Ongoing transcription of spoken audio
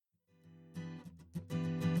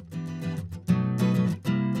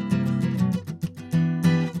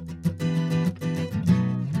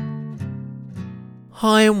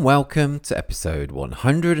Hi and welcome to episode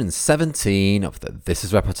 117 of the This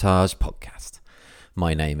Is Reportage podcast.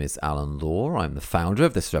 My name is Alan Law. I'm the founder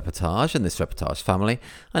of This Reportage and This Reportage family,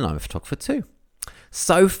 and I'm a photographer too.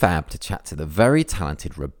 So fab to chat to the very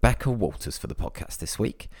talented Rebecca Walters for the podcast this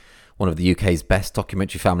week. One of the UK's best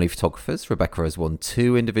documentary family photographers, Rebecca has won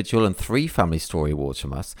 2 individual and 3 family story awards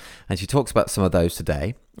from us, and she talks about some of those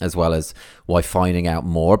today, as well as why finding out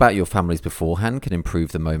more about your families beforehand can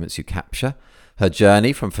improve the moments you capture, her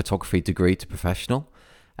journey from photography degree to professional,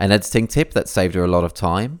 an editing tip that saved her a lot of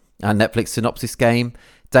time, our Netflix synopsis game,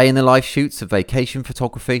 day in the life shoots of vacation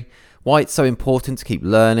photography, why it's so important to keep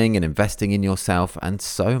learning and investing in yourself, and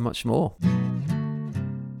so much more.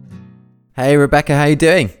 Hey Rebecca, how you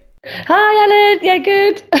doing? Hi Alan, yeah,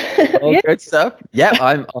 good. All good stuff. Yeah,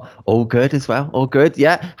 I'm all good as well. All good.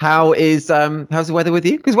 Yeah. How's the weather with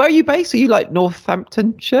you? Because where are you based? Are you like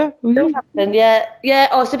Northamptonshire? Northampton, yeah.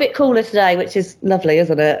 Oh, it's a bit cooler today, which is lovely,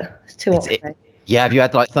 isn't it? It's too hot today. Yeah. Have you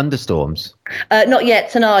had like thunderstorms? Not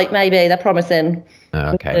yet. Tonight, maybe. They're promising.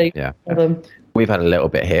 Oh, okay. Yeah. We've had a little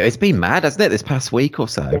bit here. It's been mad, hasn't it? This past week or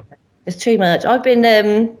so. Yeah, it's too much. I've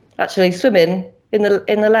been actually swimming in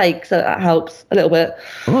the lake, so that helps a little bit.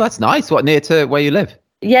 Oh, that's nice. What, near to where you live?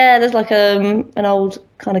 Yeah, there's like an old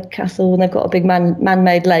kind of castle, and they've got a big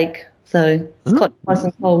man-made lake, so it's quite nice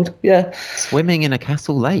and cold. Yeah. Swimming in a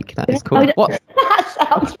castle lake. That is cool. What? That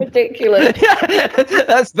sounds ridiculous. Yeah,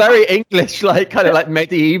 that's very English, like kind of like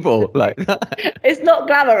medieval. Like it's not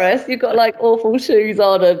glamorous. You've got like awful shoes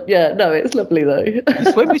on, and yeah, no, it's lovely though. You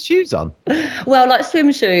swim with shoes on? Well, like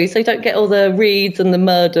swim shoes, so you don't get all the reeds and the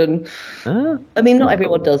mud. And I mean, not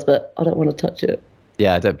everyone does, but I don't want to touch it.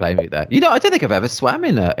 Yeah, I don't blame you there. You know, I don't think I've ever swam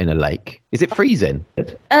in a lake. Is it freezing?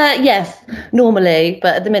 Yes, normally,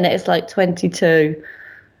 but at the minute it's like 22.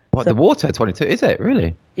 What, the water 22? Is it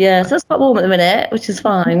really? Yeah, so it's quite warm at the minute, which is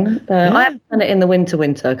fine. I haven't done it in the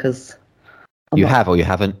winter because you have or you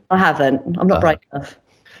haven't? I haven't. I'm not brave enough.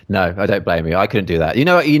 No, I don't blame you. I couldn't do that. You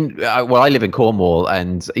know, well, I live in Cornwall,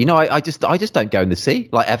 and you know, I just don't go in the sea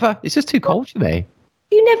like ever. It's just too cold for me.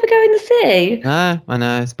 You never go in the sea? No, I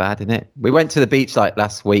know, it's bad, isn't it? We went to the beach like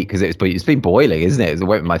last week because it's been boiling, isn't it? I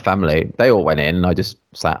went with my family. They all went in, and I just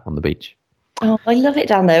sat on the beach. Oh, I love it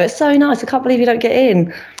down there. It's so nice. I can't believe you don't get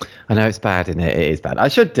in. I know it's bad, isn't it? It is bad. I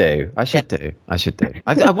should do.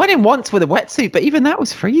 I went in once with a wetsuit, but even that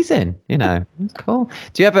was freezing. You know, it's cool.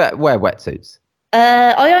 Do you ever wear wetsuits?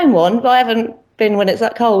 I own one, but I haven't been when it's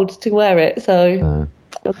that cold to wear it. So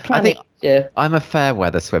I think I'm a fair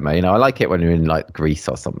weather swimmer. You know, I like it when you're in like Greece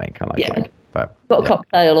or something. I like it. But, got a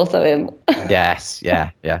cocktail or something. Yes, yeah.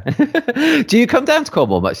 Do you come down to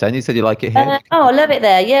Cornwall much then? You said you like it here. I love it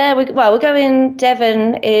there. Yeah, we're going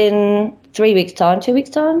Devon in 2 weeks'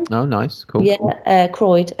 time. Oh, nice, cool. Yeah,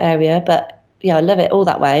 Croyd area, but yeah, I love it all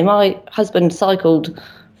that way. My husband cycled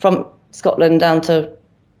from Scotland down to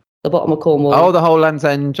the bottom of Cornwall. Oh, the whole Land's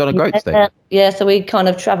End John O'Groats thing. Yeah, so we kind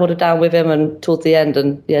of travelled down with him and towards the end,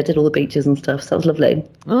 and did all the beaches and stuff. So that was lovely.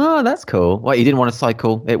 Oh, that's cool. What, you didn't want to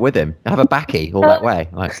cycle it with him? Have a backie all that way?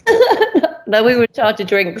 Like. No, we were in charge of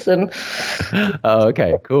drinks and. Oh,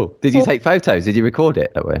 okay, cool. Did you take photos? Did you record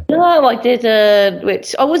it that way? No, I did.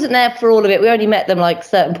 Which I wasn't there for all of it. We only met them like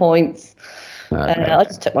certain points. Okay. I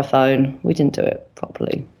just took my phone. We didn't do it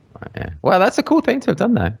properly. Yeah. Well, that's a cool thing to have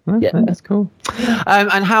done though. Yeah, that's cool.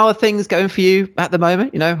 And how are things going for you at the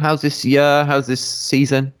moment? You know, how's this year? How's this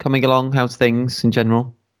season coming along? How's things in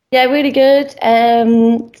general? Yeah, really good.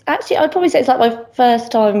 Actually, I'd probably say it's like my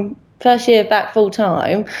first year back full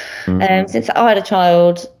time. Since I had a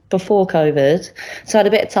child before COVID, so I had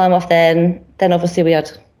a bit of time off then. Then obviously we had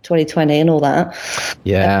 2020 and all that.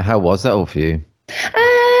 Yeah, how was that all for you?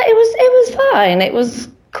 It was fine. It was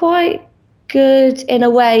quite good in a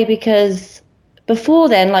way because before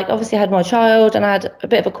then, like obviously I had my child and I had a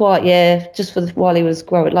bit of a quiet year just while he was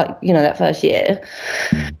growing, like, you know, that first year.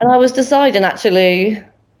 And I was deciding actually,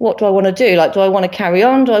 what do I want to do? Like, do I want to carry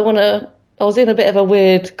on? I was in a bit of a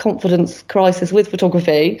weird confidence crisis with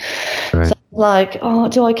photography. Right. So like,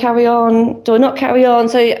 do I carry on? Do I not carry on?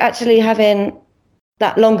 So actually having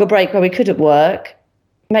that longer break where we couldn't work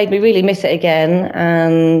made me really miss it again,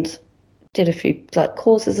 and did a few like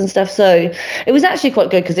courses and stuff. So it was actually quite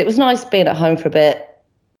good because it was nice being at home for a bit,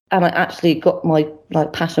 and I actually got my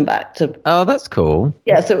like passion back to. Oh, that's cool.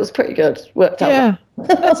 Yeah, so it was pretty good. Worked out. Yeah,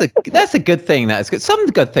 that's a good thing. That's good. Some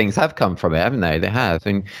good things have come from it, haven't they? They have.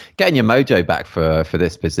 And getting your mojo back for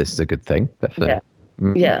this business is a good thing. Definitely.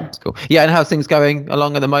 Yeah. That's cool. Yeah, and how's things going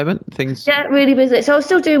along at the moment? Yeah, really busy. So I'm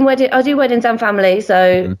still doing I do weddings and family,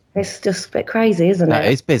 so it's just a bit crazy, isn't it?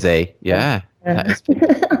 It's busy. Yeah. That is busy.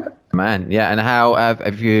 man. Yeah. And how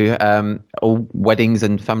have you all weddings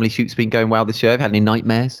and family shoots been going well this year? Have you had any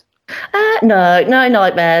nightmares? No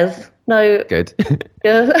nightmares. No. Good.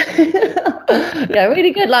 Yeah, yeah,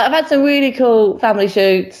 really good. Like I've had some really cool family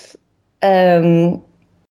shoots.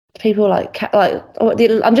 People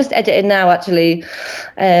I'm just editing now actually.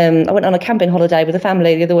 I went on a camping holiday with a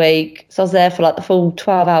family the other week, so I was there for like the full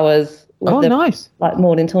 12 hours with them, Nice. like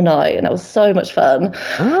morning till night, and it was so much fun.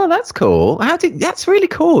 Oh, that's cool. That's really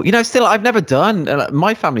cool. Still, I've never done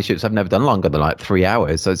my family shoots. I've never done longer than like 3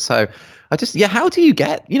 hours. So I just, how do you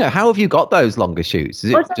get, how have you got those longer shoots?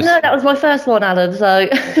 Is it No, that was my first one, Alan. So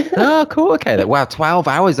oh, cool. Okay. Wow. 12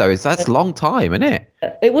 hours though. That's a long time, isn't it?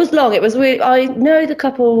 it was long. It was really. I know the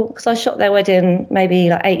couple because I shot their wedding maybe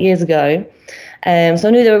like 8 years ago. So I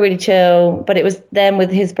knew they were really chill, but it was them with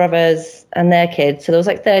his brothers and their kids. So there was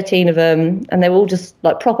like 13 of them, and they were all just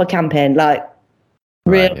like proper camping, like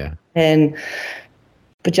real in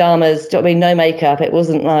pajamas. Do you know what I mean? No makeup. It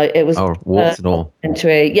wasn't like it was. Oh, warts and all.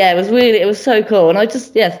 Entry. Yeah, it was so cool, and I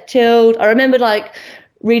just chilled. I remember like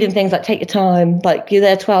reading things like take your time, like you're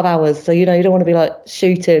there 12 hours, so you don't want to be like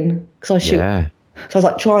shooting because I shoot. Yeah. So I was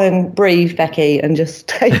like, try and breathe, Becky, and just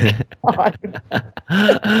take time.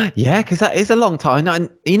 Yeah, because that is a long time. And,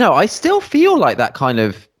 I still feel like that kind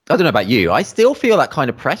of, I don't know about you, I still feel that kind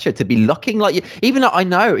of pressure to be looking like you, even though I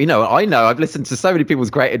know I've listened to so many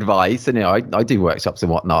people's great advice and, I do workshops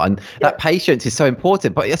and whatnot. And that patience is so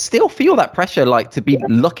important, but I still feel that pressure, like to be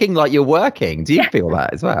looking like you're working. Do you feel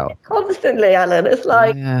that as well? Constantly, Alan. It's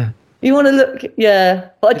like, you want to look,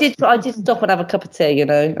 But I did stop and have a cup of tea,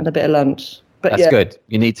 and a bit of lunch. But that's good.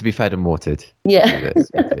 You need to be fed and watered. Yeah.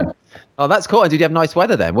 Oh, that's cool. And did you have nice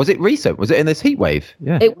weather then? Was it recent? Was it in this heat wave?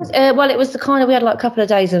 Yeah. It was. It was the kind of, we had like a couple of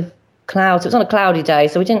days of clouds. It was on a cloudy day,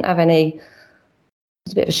 so we didn't have any. It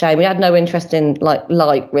was a bit of a shame. We had no interest in like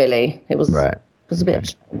light really. It was right. It was a bit of a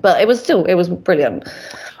shame, but it was brilliant.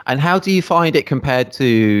 And how do you find it compared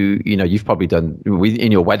to, you've probably done,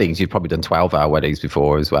 in your weddings, you've probably done 12-hour weddings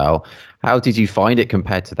before as well. How did you find it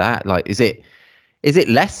compared to that? Like, is it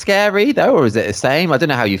less scary though, or is it the same? I don't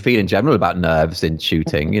know how you feel in general about nerves in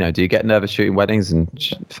shooting. Do you get nervous shooting weddings and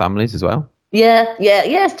families as well?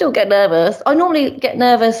 Yeah. Still get nervous. I normally get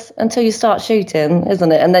nervous until you start shooting,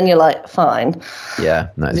 isn't it? And then you're like, fine. Yeah,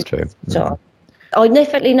 that's true. Sure. I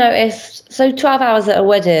definitely noticed. So 12 hours at a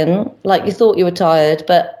wedding, like you thought you were tired,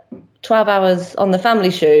 but 12 hours on the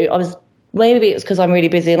family shoot, maybe it's because I'm really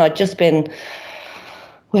busy and I'd just been.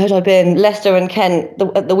 Where had I been? Leicester and Kent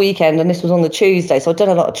at the weekend, and this was on the Tuesday, so I'd done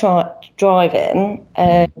a lot of driving.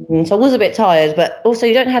 So I was a bit tired, but also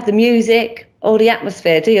you don't have the music or the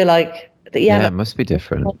atmosphere, do you? Like it must be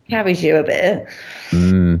different. It carries you a bit.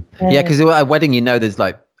 Yeah, because at a wedding, there's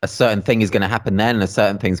like a certain thing is going to happen then, and a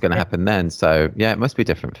certain thing's going to happen then. So yeah, it must be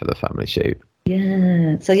different for the family shoot.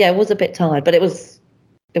 Yeah. So yeah, I was a bit tired, but it was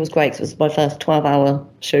great. It was my first 12-hour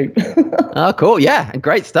shoot. Oh, cool. Yeah.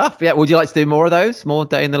 Great stuff. Yeah. Would you like to do more of those? More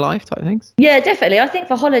day in the life type things? Yeah, definitely. I think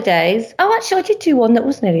for holidays. Oh, actually, I did do one that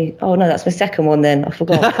was nearly. Oh, no, that's my second one then. I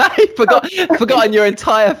forgot. Forgotten your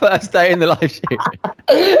entire first day in the life shoot.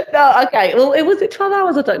 No, okay. Well, was it 12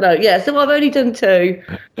 hours? I don't know. Yeah. So I've only done 2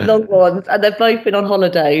 long ones, and they've both been on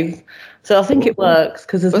holidays. So I think it works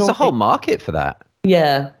because there's a whole market for that.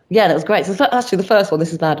 Yeah, that was great. So actually, the first one,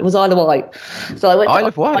 this is bad, it was Isle of Wight. So I went to Isle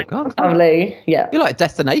of Wight, family. Yeah, you're like a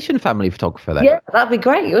destination family photographer then. Yeah, that'd be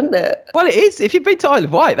great, wouldn't it? Well, it is. If you've been to Isle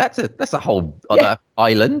of Wight, that's a whole other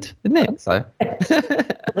island, isn't it? So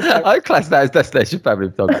I class that as destination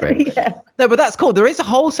family photography. Yeah. No, but that's cool. There is a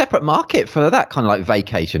whole separate market for that kind of like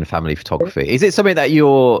vacation family photography. Is it something that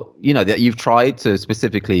that you've tried to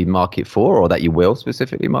specifically market for, or that you will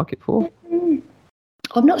specifically market for?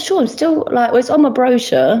 I'm not sure. I'm still it's on my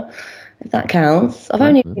brochure, if that counts. I've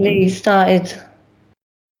only really started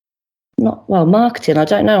marketing. I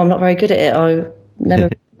don't know. I'm not very good at it. I never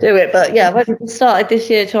do it, but yeah, I've only started this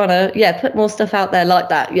year trying to put more stuff out there like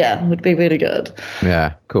that. Yeah, would be really good.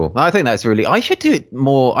 Yeah, cool. I think that's really. I should do it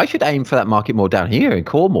more. I should aim for that market more down here in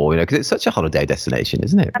Cornwall, because it's such a holiday destination,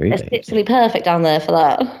 isn't it? Really? It's literally perfect down there for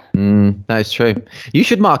that. That's true. You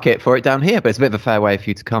should market for it down here, but it's a bit of a fair way for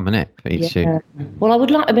you to come, isn't it? For each shoot. Well, I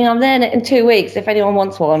would like. I mean, I'm there in 2 weeks. If anyone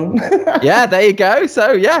wants one. Yeah, there you go.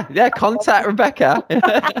 So contact Rebecca.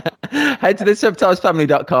 Head to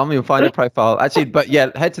thesabotagebfamily.com. You'll find a profile. Actually, but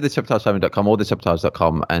head to thesabotagebfamily.com or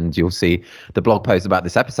thesabotage.com, and you'll see the blog post about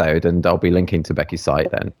this episode. And I'll be linking to Becky's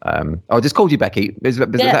site then. I just called you Becky. Is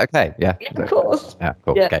that okay? Yeah. Of course. Yeah.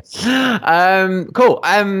 Cool. Yeah. Okay. Cool.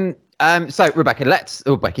 So Rebecca,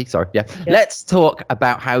 let's talk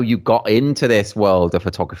about how you got into this world of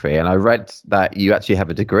photography. And I read that you actually have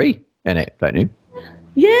a degree in it, don't you?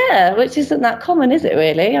 Yeah, which isn't that common, is it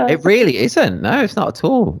really? It really isn't. No, it's not at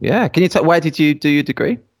all. Yeah. Can you tell, where did you do your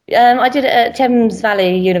degree? I did it at Thames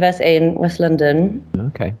Valley University in West London.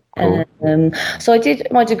 Okay, cool. So I did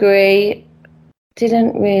my degree.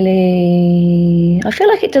 Didn't really. I feel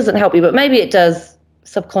like it doesn't help you, but maybe it does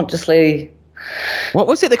subconsciously. What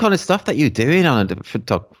was it, the kind of stuff that you were doing on a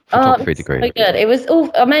photography degree? So good. It was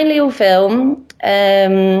all mainly all film. So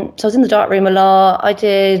I was in the darkroom a lot. I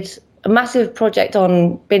did a massive project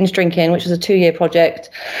on binge drinking, which was a 2-year project,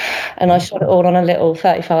 and I shot it all on a little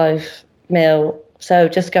 35mm. So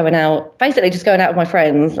basically just going out with my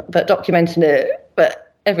friends, but documenting it,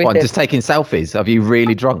 but everything. What, just taking selfies? Have you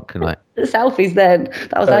really drunk and like? The selfies then.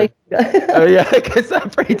 That was ages ago. Oh yeah, because that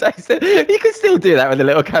predates it. You can still do that with a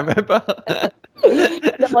little camera, but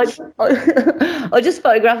I just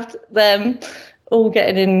photographed them all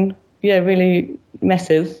getting in, really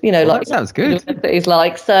messes. that sounds good. It's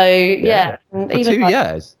like so, yeah. For 2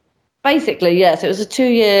 years. Basically, yes. It was a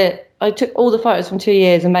 2-year. I took all the photos from 2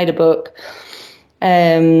 years and made a book.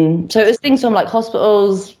 So it was things from like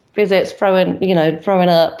hospitals, visits, throwing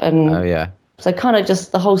up, and oh yeah. So kind of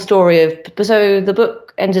just the whole story of. So the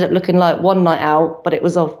book ended up looking like one night out, but it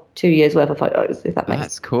was of 2 years worth of photos. If that makes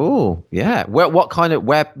sense. That's cool. Yeah. What kind of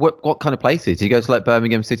places? Did you go to like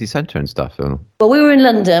Birmingham city centre and stuff? Or? Well, we were in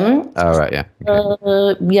London. Oh right, yeah.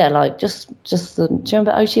 Okay. Yeah, like just the. Do you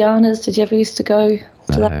remember Oceanas? Did you ever used to go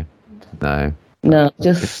to that? No. No,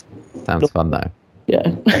 just. Sounds fun though.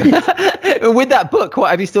 Yeah. With that book, what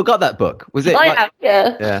have you still got that book? Was it? I have,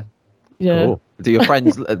 yeah. Yeah. Yeah. Cool. Do your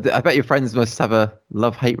friends? I bet your friends must have a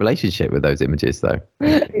love-hate relationship with those images, though.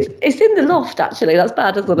 It's in the loft, actually. That's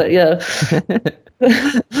bad, isn't it? Yeah.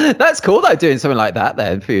 That's cool, though, doing something like that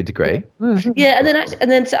then for your degree. Yeah, and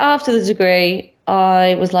then so after the degree,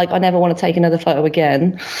 I was like, I never want to take another photo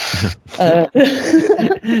again.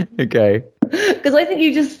 Okay. Because I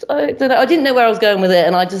think I don't know, I didn't know where I was going with it,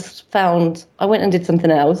 and I went and did something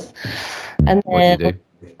else. And then what did you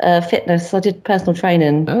do? Fitness. I did personal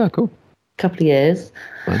training. Oh, cool. Couple of years,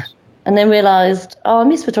 Nice. and then realised, I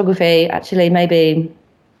miss photography. Actually, maybe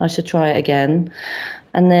I should try it again.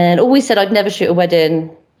 And then always said I'd never shoot a wedding.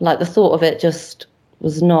 Like the thought of it just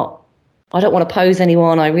was not. I don't want to pose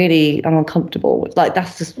anyone. I'm uncomfortable. Like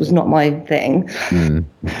that just was not my thing.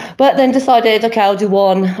 But then decided, okay, I'll do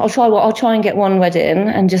one. I'll try and get one wedding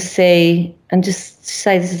and just say this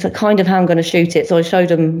is kind of how I'm going to shoot it. So I showed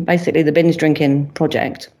them basically the binge drinking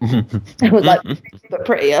project. It was like, but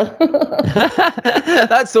prettier.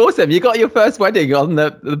 That's awesome. You got your first wedding on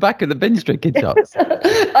the back of the binge drinking shots.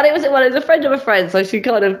 And it was a friend of a friend, so she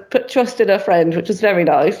kind of put trust in her friend, which was very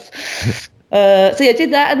nice. So yeah,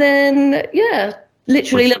 did that, and then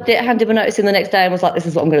literally loved it. Handed my notice in the next day and was like, "This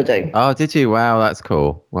is what I'm going to do." Oh, did you? Wow, that's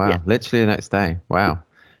cool. Wow, Yeah. literally the next day. Wow.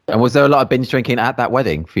 And was there a lot of binge drinking at that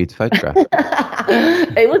wedding for you to photograph?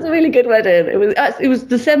 It was a really good wedding. It was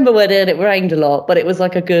December wedding. It rained a lot, but it was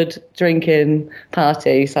like a good drinking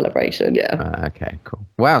party celebration. Yeah. Okay, cool.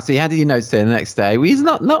 Wow. So you handed your notes in the next day. Was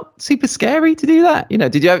it not super scary to do that?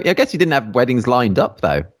 Did you? I guess you didn't have weddings lined up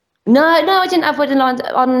though. No, I didn't have wedding lines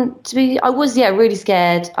on. I was really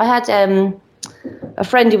scared. I had a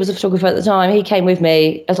friend who was a photographer at the time. He came with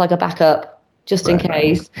me as like a backup, just in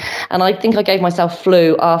case. And I think I gave myself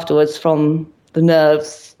flu afterwards from the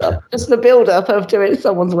nerves, just the build-up of doing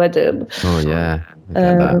someone's wedding. Oh yeah.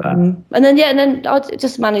 And then I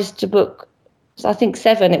just managed to book. So I think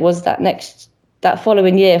 7. It was that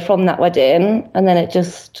following year from that wedding, and then it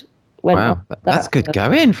just. Wow, that's good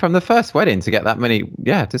going from the first wedding to get that many,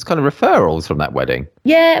 just kind of referrals from that wedding.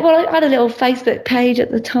 Yeah, well, I had a little Facebook page at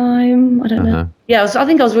the time. I don't know. Yeah, I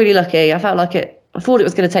think I was really lucky. I felt like I thought it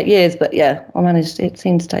was going to take years, but yeah, I managed. It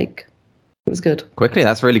seemed to take. It was good. Quickly,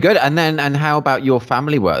 that's really good. And how about your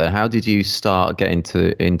family work then? How did you start getting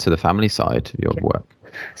into the family side of your work?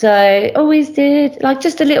 So I always did like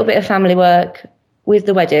just a little bit of family work with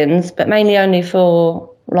the weddings, but mainly only for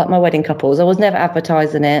like my wedding couples. I was never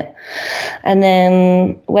advertising it. And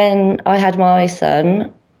then when I had my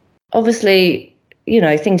son, obviously,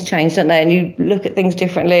 things changed, don't they? And you look at things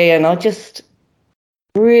differently. And I just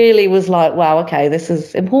really was like, wow, okay, this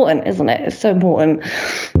is important, isn't it? It's so important.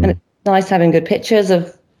 And it's nice having good pictures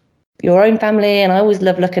of your own family. And I always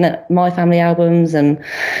love looking at my family albums. And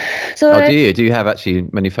so do you? Do you have actually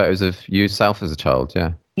many photos of yourself as a child?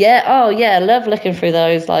 Yeah. Yeah. Oh yeah. I love looking through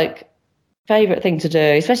those. Like, favorite thing to do,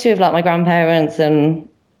 especially with like my grandparents, and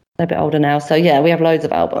they're a bit older now. So yeah, we have loads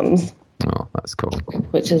of albums. Oh, that's cool.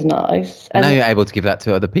 Which is nice. And now you're able to give that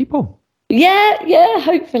to other people. Yeah,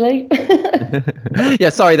 hopefully. Yeah,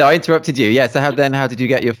 sorry though, I interrupted you. Yeah, so how did you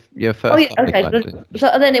get your Oh first yeah, family okay. client? So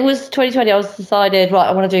then it was 2020. I was decided, right,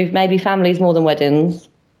 I want to do maybe families more than weddings.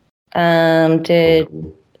 Did a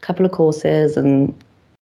couple of courses and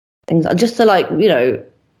things just to like,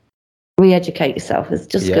 re-educate yourself. It's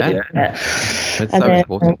just good. Yeah, Yeah. it's And so then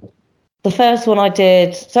important. the first one I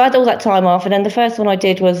did, so I had all that time off, and then the first one I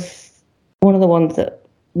did was one of the ones that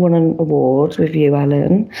won an award with you,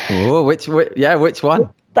 Alan. Oh, which one?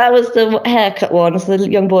 That was the haircut one. So the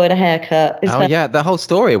young boy had a haircut. Oh yeah, the whole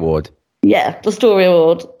story award. Yeah, the story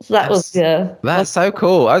award. So that was, That's yeah. that's so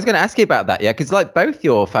cool. I was going to ask you about that, yeah, because like both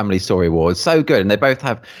your family story awards, so good, and they both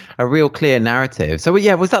have a real clear narrative. So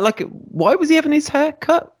yeah, was that like why was he having his hair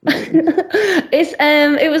cut?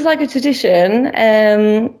 It was like a tradition.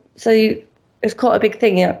 It's quite a big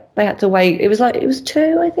thing. Yeah, they had to wait. It was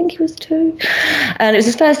two. I think he was two, and it was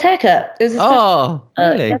his first haircut. It was his Oh,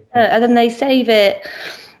 really? yeah, and then they save it.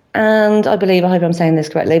 And I hope I'm saying this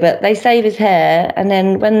correctly, but they save his hair, and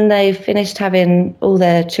then when they've finished having all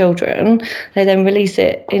their children, they then release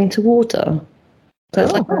it into water. So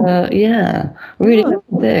it's like, really good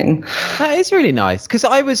thing. That is really nice because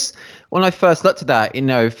when I first looked at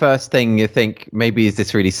that, first thing you think maybe is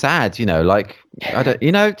this really sad, like I don't, do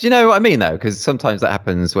you know what I mean though? Because sometimes that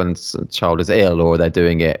happens when a child is ill or they're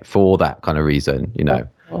doing it for that kind of reason.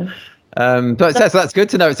 But so that's good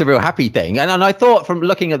to know it's a real happy thing. And I thought from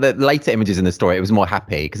looking at the later images in the story, it was more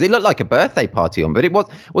happy because it looked like a birthday party but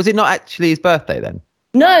was it not actually his birthday then?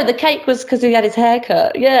 No, the cake was because he had his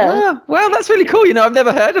haircut. Yeah. Ah, well, that's really cool. I've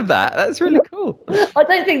never heard of that. That's really cool. I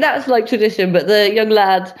don't think that's like tradition, but the young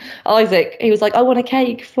lad, Isaac, he was like, I want a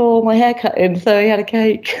cake for my haircutting. So he had a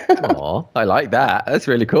cake. Oh, I like that. That's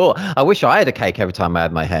really cool. I wish I had a cake every time I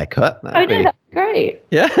had my hair cut. That's great.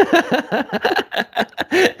 Yeah.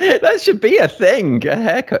 That should be a thing, a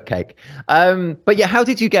haircut cake. But yeah, how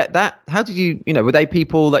did you get that? How did you, were they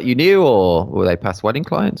people that you knew or were they past wedding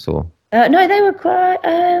clients or? No, they were quite,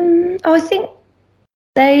 I think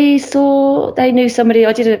they knew somebody.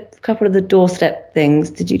 I did a couple of the doorstep things.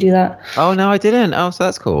 Did you do that? Oh, no, I didn't. Oh, so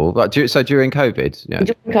that's cool. But so during COVID? Yeah.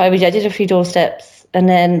 During COVID, yeah, I did a few doorsteps and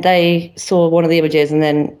then they saw one of the images and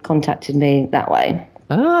then contacted me that way.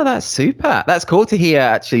 Oh, that's super. That's cool to hear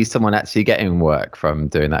actually someone actually getting work from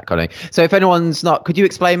doing that kind of thing. So if anyone's could you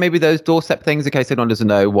explain maybe those doorstep things in case anyone doesn't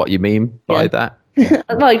know what you mean by that?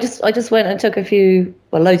 No, I just went and took a few,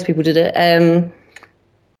 loads of people did it,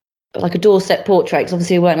 like a doorstep portrait, because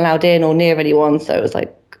obviously we weren't allowed in or near anyone, so it was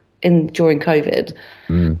like during COVID,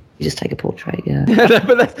 you just take a portrait, yeah.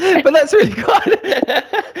 but that's really cool.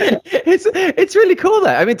 It's really cool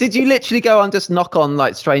though. I mean, did you literally go and just knock on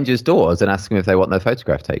like strangers' doors and ask them if they want their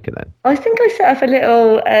photograph taken then? I think I set up a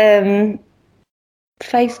little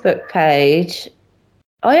Facebook page.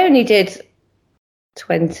 I only did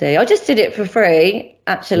 20. I just did it for free,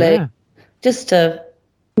 actually, just to...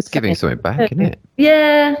 It's giving something back, isn't it?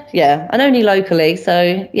 Yeah, and only locally,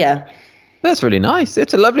 so yeah. That's really nice.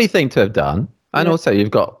 It's a lovely thing to have done. And also you've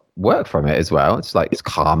got work from it as well. It's like, it's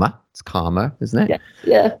karma, isn't it?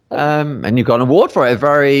 Yeah. And you've got an award for it.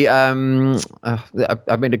 I'm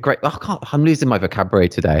losing my vocabulary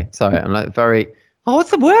today. Sorry, I'm like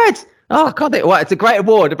what's the word? Oh, I can't think. Well, it's a great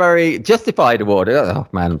award, a very justified award. Oh,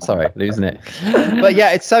 man, I'm sorry, losing it. But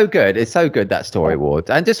yeah, it's so good. It's so good, that story award.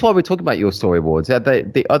 And just while we're talking about your story awards,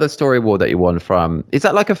 the other story award that you won from, is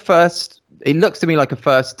that like it looks to me like a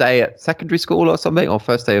first day at secondary school or something, or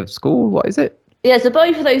first day of school? What is it? Yeah, so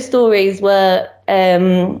both of those stories were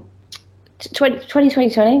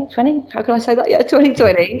 2020. How can I say that? Yeah,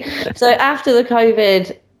 2020. So after the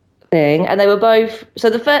COVID thing, and they were both. So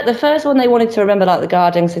the first one they wanted to remember like the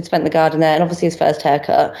garden, because he'd spent the garden there, and obviously his first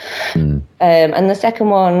haircut. And the second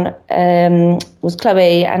one was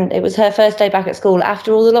Chloe, and it was her first day back at school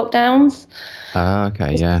after all the lockdowns.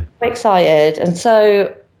 Okay, yeah. So excited, and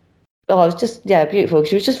so. It was just, beautiful.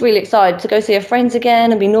 She was just really excited to go see her friends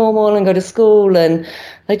again and be normal and go to school. And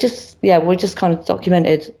we just kind of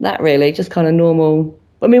documented that really, just kind of normal.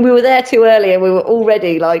 I mean, we were there too early and we were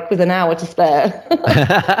already like with an hour to spare.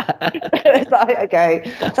 It's like,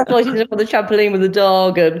 okay. That's why she did it on the trampoline with the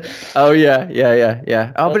dog. And oh, yeah.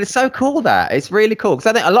 Oh, but it's so cool that. It's really cool. Because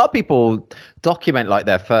I think a lot of people document like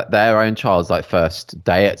their own child's like first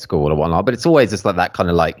day at school or whatnot. But it's always just like that kind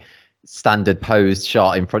of like standard posed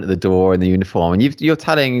shot in front of the door in the uniform, and you're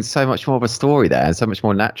telling so much more of a story there and so much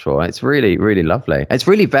more natural, and it's really, really lovely. It's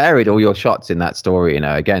really varied, all your shots in that story,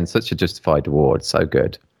 again, such a justified award. So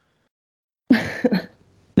good.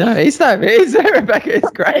 No, it's not. It is, Rebecca. It's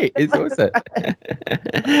great. It's awesome.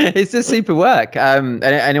 It's just super work.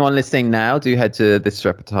 Anyone listening now, do head to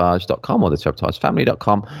thisreportage.com or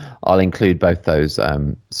thisreportagefamily.com. I'll include both those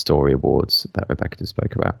story awards that Rebecca just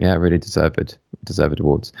spoke about. Yeah, really deserved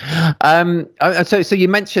awards. So you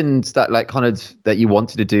mentioned that like kind of that you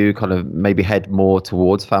wanted to do kind of maybe head more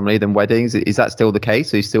towards family than weddings. Is that still the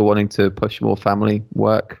case? Are you still wanting to push more family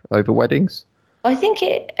work over weddings? I think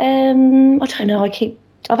it. I don't know.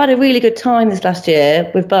 I've had a really good time this last year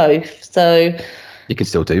with both. So You can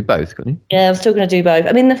still do both, can't you? yeah, I'm still going to do both.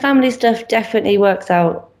 I mean, the family stuff definitely works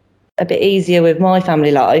out a bit easier with my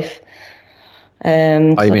family life.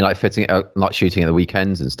 You So, mean like fitting, like shooting at the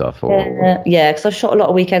weekends and stuff? Or yeah, because I've shot a lot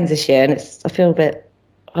of weekends this year, and I feel a bit.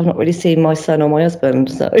 I've not really seen my son or my husband,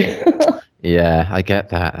 so yeah, I get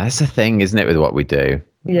that. That's the thing, isn't it, with what we do?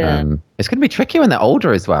 yeah. It's going to be tricky when they're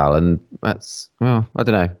older as well, and that's well, I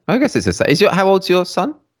don't know. I guess it's how old's your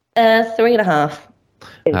son? 3.5.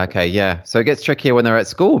 Okay, yeah. So it gets trickier when they're at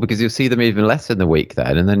school because you'll see them even less in the week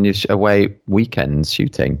then, and then you're away weekends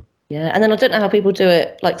shooting. Yeah, and then I don't know how people do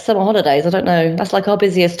it, like summer holidays. I don't know. That's like our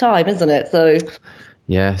busiest time, isn't it? So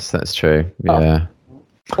Yes, that's true. Yeah,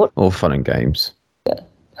 all fun and games.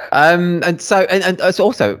 And it's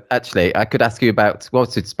also actually I could ask you about we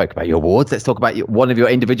spoke about your awards. Let's talk about one of your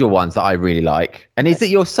individual ones that I really like. And is it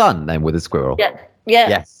your son then with a squirrel? yeah.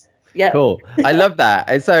 Yes. Yeah. Cool. I love that.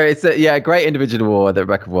 And so it's a great individual award that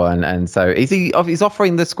Rebecca won. And so he's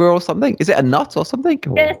offering the squirrel something? Is it a nut or something?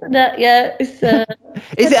 Or? Yes, it's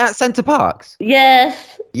Is it at Centre Parks?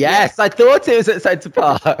 yes. Yes, I thought it was at Centre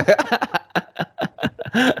Park.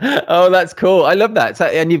 Oh, that's cool. I love that. So,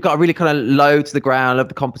 and you've got a really kind of low to the ground, love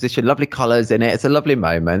the composition, lovely colours in it. It's a lovely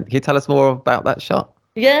moment. Can you tell us more about that shot?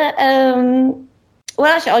 Yeah. Well,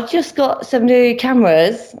 actually, I just got some new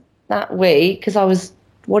cameras that week because I was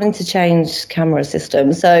wanting to change camera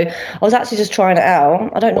system. So I was actually just trying it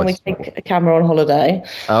out. I don't normally take a camera on holiday.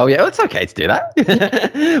 Oh, yeah. Well, it's okay to do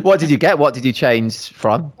that. What did you get? What did you change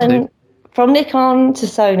from? From Nikon to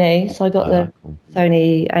Sony. So I got the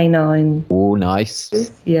Sony A9. Oh, nice.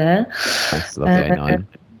 Yeah. Nice, love the A9.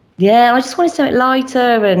 Yeah, I just wanted something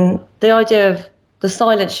lighter, and the idea of the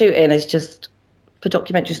silent shooting is just, for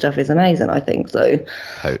documentary stuff, is amazing, I think. So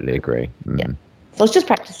Totally agree. yeah. So I was just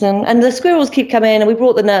practicing, and the squirrels keep coming, and we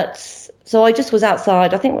brought the nuts. So I just was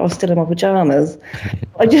outside. I think I was still in my pajamas.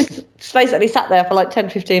 I just basically sat there for like 10,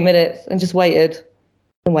 15 minutes and just waited.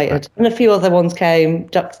 And a few other ones came,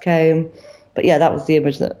 ducks came. But yeah, that was the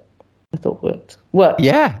image that I thought worked.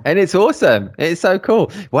 Yeah, and it's awesome. It's so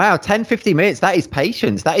cool. Wow, 10, 15 minutes. That is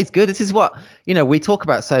patience. That is good. This is what, we talk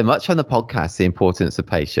about so much on the podcast, the importance of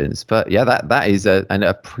patience. But yeah, that is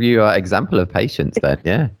a pure example of patience then.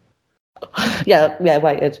 Yeah. Yeah,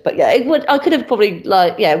 waited. But yeah, I could have probably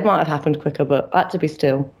it might have happened quicker, but I had to be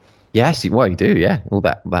still. Yes, well, you do, yeah. All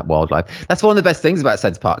that wildlife. That's one of the best things about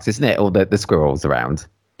Centre Parks, isn't it? All the squirrels around.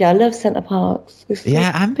 Yeah, I love Centre Parks.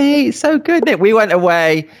 Yeah, and me, it's so good, isn't it? We went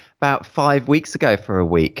away about 5 weeks ago for a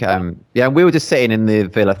week. And we were just sitting in the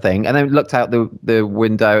villa thing, and then looked out the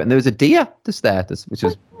window, and there was a deer just there, which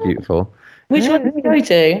was beautiful. Which one did we go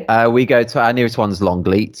to? We go to our nearest one's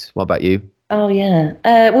Longleat. What about you? Oh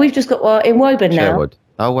yeah, we've just got one in Woburn now. Sherwood.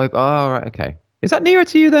 Oh, right, okay. Is that nearer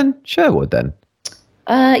to you than Sherwood then?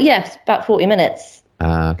 Yes, about 40 minutes.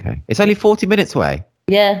 Okay. It's only 40 minutes away.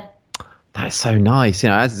 Yeah. That's so nice.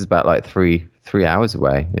 Ours is about like three hours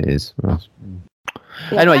away. It is. Yeah.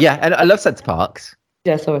 Anyway, yeah, and I love Centre Parks.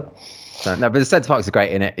 Yeah, sorry. No, but the Centre Parks are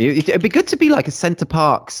great in it. It'd be good to be like a Centre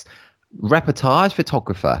Parks reportage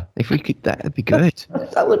photographer. If we could, that'd be good.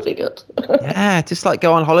 That would be good. Yeah, just like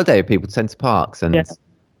go on holiday with people to Centre Parks and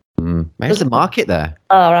there's a market there.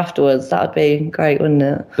 Afterwards, that would be great, wouldn't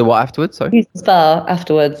it? The what afterwards? Sorry. Use the spa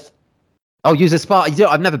afterwards. Oh, use a spa.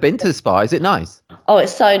 I've never been to the spa. Is it nice? Oh,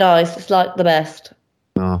 it's so nice. It's like the best.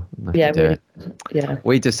 Oh, yeah, really. Yeah.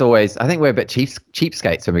 We just always, I think we're a bit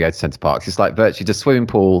cheapskates when we go to Centre Parks. It's like virtually just swimming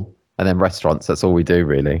pool and then restaurants. That's all we do,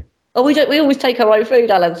 really. Oh, we don't. We always take our own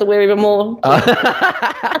food, Alan. So we're even more.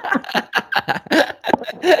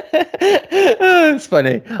 It's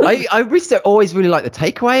funny. I used to always really like the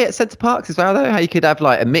takeaway at Centre Parks as well, though. How you could have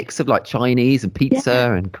like a mix of like Chinese and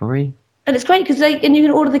pizza and curry. And it's great because you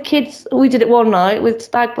can order the kids. We did it one night with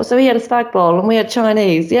spag bol. So he had a spag bol and we had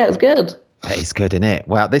Chinese. Yeah, it was good. It's good, isn't it?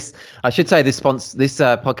 Wow, I should say this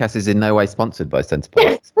podcast is in no way sponsored by Centre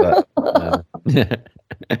Parks, but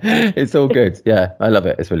it's all good. Yeah, I love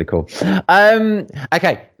it. It's really cool.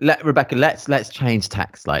 Okay, Rebecca, let's change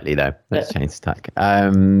tack slightly though. Let's change tack.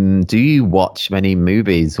 Do you watch many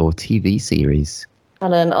movies or TV series?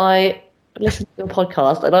 Alan, I listen to your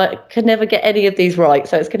podcast, and I could never get any of these right,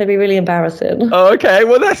 so it's going to be really embarrassing. Oh, okay.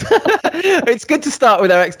 Well, that's it's good to start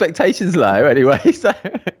with our expectations low, anyway. So,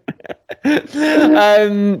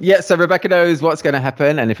 so Rebecca knows what's going to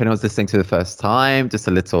happen, and if anyone's listening to the first time, just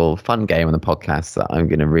a little fun game on the podcast that I'm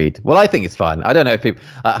going to read. Well, I think it's fun. I don't know if people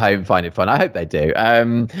at home find it fun. I hope they do.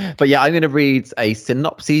 But yeah, I'm going to read a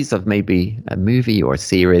synopsis of maybe a movie or a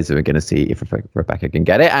series, and we're going to see if Rebecca can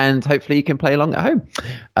get it, and hopefully you can play along at home.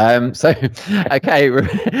 Okay,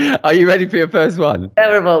 are you ready for your first one?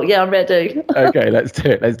 Terrible. Yeah, I'm ready. Okay, let's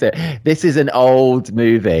do it. This is an old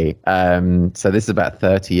movie. So this is about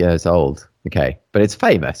 30 years old. Okay, but it's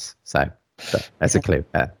famous. So that's a clue.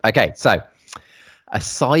 Okay, so a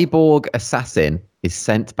cyborg assassin is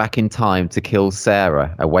sent back in time to kill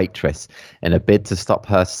Sarah, a waitress, in a bid to stop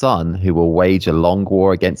her son, who will wage a long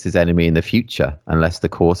war against his enemy in the future unless the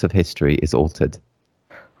course of history is altered.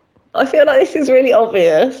 I feel like this is really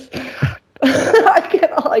obvious.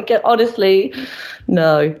 I get honestly,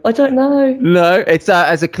 no, I don't know. No, it's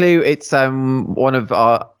as a clue, it's one of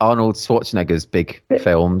Arnold Schwarzenegger's big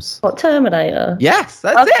films. What, Terminator? Yes,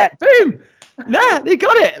 that's it. Boom. Yeah, you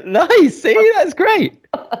got it. Nice. See, that's great.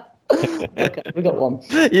 Okay, we got one.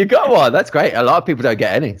 You got one. That's great. A lot of people don't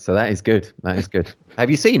get any, so that is good. That is good. Have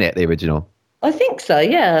you seen it, the original? I think so.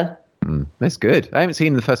 Yeah. That's good. I haven't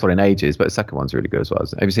seen the first one in ages, but the second one's really good as well.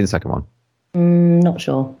 Have you seen the second one? Not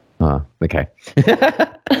sure. Oh, okay.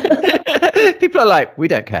 People are like, we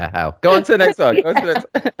don't care how. Go on to the next one.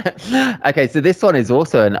 Okay, so this one is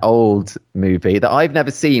also an old movie that I've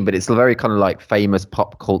never seen, but it's a very kind of like famous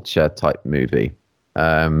pop culture type movie.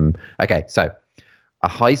 Okay, so a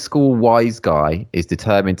high school wise guy is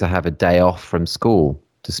determined to have a day off from school,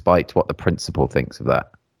 despite what the principal thinks of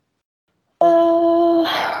that.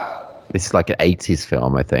 This is like an 80s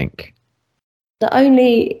film, I think. The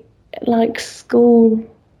only like school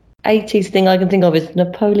 80s thing I can think of is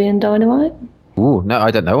Napoleon Dynamite. Ooh, no,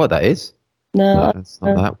 I don't know what that is. No, it's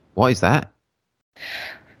not that. What is that?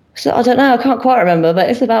 So I don't know. I can't quite remember, but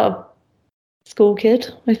it's about a school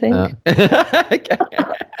kid, I think. Okay.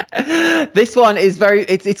 This one is very.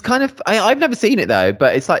 It's kind of. I've never seen it though,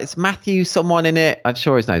 but it's Matthew. Someone in it. I'm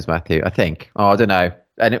sure his name's Matthew. I think. Oh, I don't know.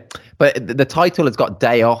 But the title has got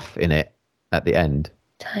 "day off" in it at the end.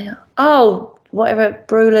 Day off. Oh, whatever.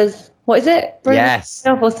 Brewler's. What is it? Yes.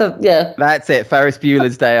 Yeah. That's it. Ferris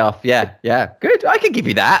Bueller's Day Off. Yeah. Good. I can give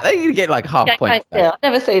you that. You get like half points. Yeah, I've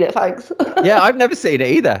never seen it. Thanks. Yeah, I've never seen it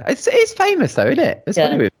either. It's famous though, isn't it? It's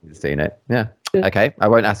funny we've seen it. Yeah. Okay. I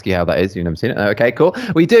won't ask you how that is. You've never seen it. Okay. Cool.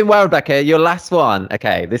 Well, you're doing well, Rebecca. Your last one.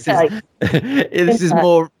 Okay. This is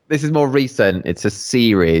more recent. It's a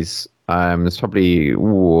series. It's probably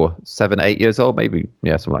 7, 8 years old, maybe.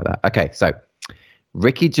 Yeah, something like that. Okay. So.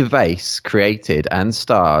 Ricky Gervais created and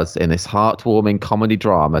stars in this heartwarming comedy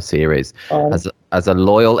drama series as a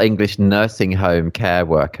loyal English nursing home care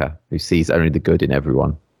worker who sees only the good in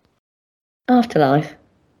everyone. Afterlife.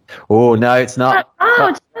 Oh, no, it's not.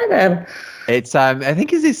 Then. It's I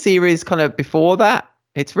think it's this series kind of before that.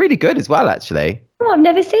 It's really good as well, actually. Oh, I've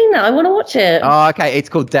never seen that. I want to watch it. Oh, okay. It's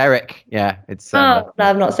called Derek. Yeah, it's. No,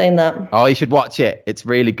 I've not seen that. Oh, you should watch it. It's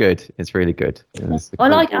really good. It's really good. I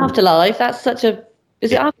like Afterlife. That's such a.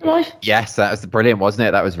 Is it Afterlife? Yes, that was brilliant, wasn't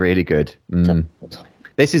it? That was really good.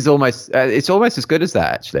 This is almost, it's almost as good as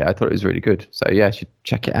that, actually. I thought it was really good. So, yeah, you should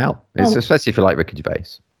check it out. Especially if you like Ricky Gervais.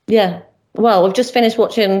 Yeah. Well, we've just finished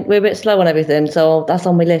watching, we're a bit slow on everything, so that's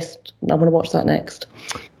on my list. I'm going to watch that next.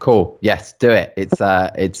 Cool. Yes, do it. It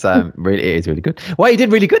is really good. Well, you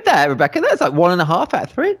did really good there, Rebecca. That's like 1.5 out of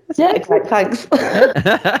 3. That's thanks.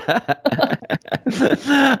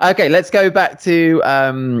 Okay, let's go back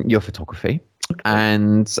to your photography.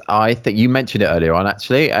 And I think you mentioned it earlier on,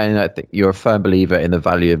 actually, and I think you're a firm believer in the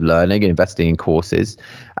value of learning and investing in courses.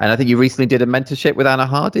 And I think you recently did a mentorship with Anna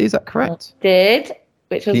Hardy. Is that correct? I did,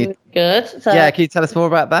 which was really good. So, yeah, can you tell us more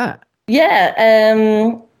about that? Yeah.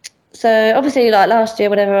 So obviously, like last year,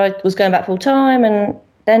 whenever I was going back full time, and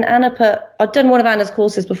then Anna I'd done one of Anna's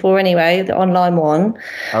courses before anyway, the online one.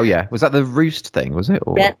 Oh yeah, was that the Roost thing? Was it?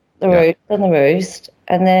 Or? Yeah, Roost, done the Roost,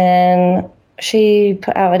 and then she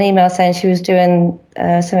put out an email saying she was doing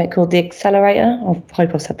something called the Accelerator. I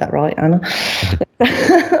hope I've said that right, Anna.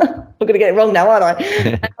 I'm going to get it wrong now, aren't I?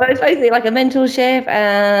 But it's basically like a mentorship,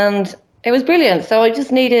 and it was brilliant. So I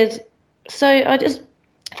just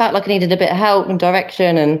felt like I needed a bit of help and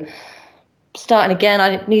direction, and starting again.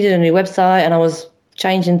 I needed a new website, and I was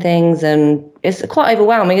changing things, and it's quite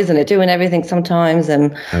overwhelming, isn't it? Doing everything sometimes,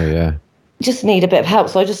 and oh yeah. just need a bit of help.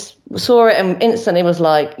 So I just saw it and instantly was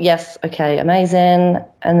like, yes, okay, amazing.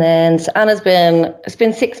 And then so it's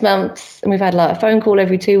been 6 months and we've had like a phone call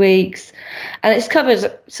every 2 weeks and it's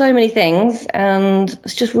covered so many things and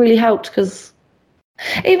it's just really helped because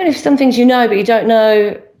even if some things but you don't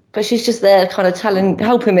know, but she's just there kind of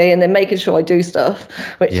helping me and then making sure I do stuff,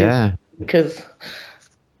 which is because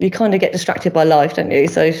you kind of get distracted by life, don't you?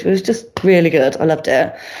 So it was just really good. I loved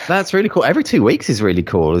it. That's really cool. Every 2 weeks is really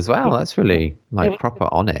cool as well. That's really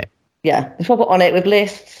proper on it. Yeah, it's proper on it with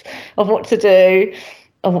lists of what to do,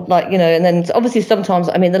 of like, and then obviously sometimes,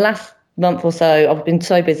 I mean, the last month or so, I've been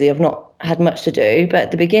so busy, I've not had much to do. But at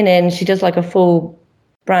the beginning, she does like a full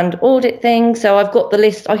brand audit thing. So I've got the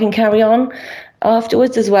list I can carry on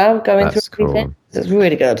afterwards as well, going That's through everything. It's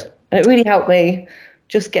really good. And it really helped me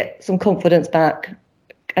just get some confidence back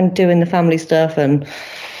and doing the family stuff and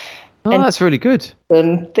that's really good.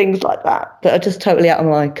 And things like that are just totally out of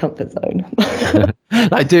my comfort zone.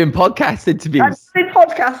 Like doing podcast interviews. I'm doing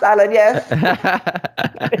podcast, Alan, yes.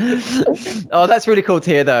 Oh, that's really cool to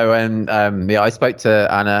hear though. And I spoke to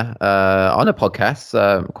Anna on a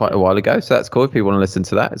podcast quite a while ago. So that's cool if people want to listen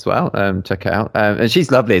to that as well. Check it out. And she's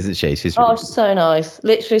lovely, isn't she? She's really she's so nice.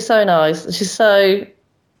 Literally so nice. She's so,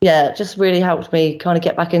 just really helped me kind of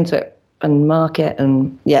get back into it and market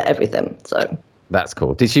and everything. So that's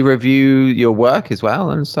cool. Did she review your work as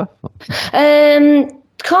well and stuff?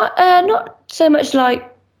 Not so much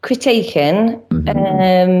like critiquing,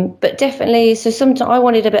 but definitely. So sometimes I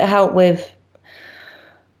wanted a bit of help with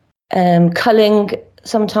culling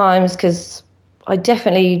sometimes because I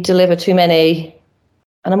definitely deliver too many,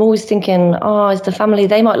 and I'm always thinking, is the family,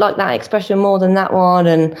 they might like that expression more than that one,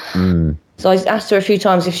 and so I asked her a few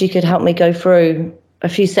times if she could help me go through a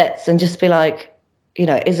few sets and just be like,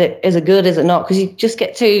 is it good, is it not? Because you just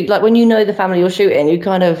get to, like, when the family you're shooting, you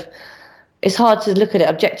kind of, it's hard to look at it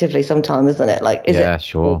objectively sometimes, isn't it? Like, is it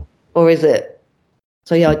sure, or is it?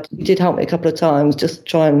 So you did help me a couple of times, just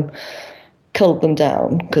try and cull them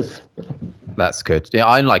down, because that's good. Yeah,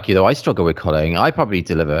 I'm like you though. I struggle with culling. I probably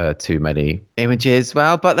deliver too many images.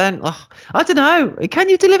 Well, but then I don't know. Can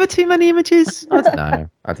you deliver too many images? I don't know.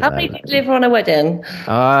 How many do you deliver on a wedding?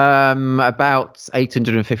 About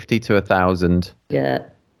 850 to 1,000. Yeah.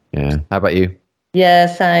 How about you? Yeah,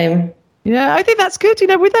 same. Yeah, I think that's good.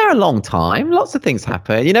 We're there a long time. Lots of things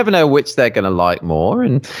happen. You never know which they're going to like more,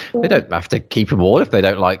 and they don't have to keep them all if they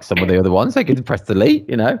don't like some of the other ones. They can press delete.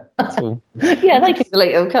 That's all. Yeah, they can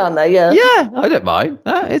delete them, can't they? Yeah. Yeah, I don't mind.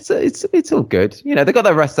 It's all good. They've got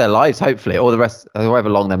the rest of their lives, hopefully, or the rest, however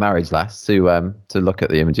long their marriage lasts, to look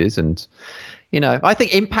at the images. And I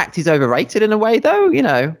think impact is overrated in a way,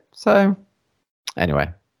 though. So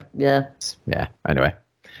anyway. Yeah. Anyway,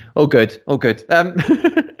 all good.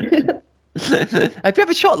 Have you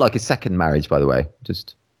ever shot like a second marriage, by the way?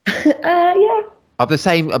 Just yeah. About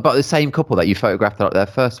the same couple that you photographed at their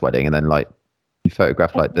first wedding, and then like you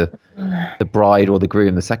photographed like the bride or the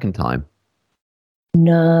groom the second time?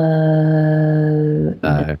 No.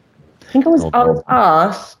 I think I was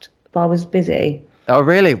asked, but I was busy. Oh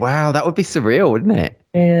really? Wow, that would be surreal, wouldn't it?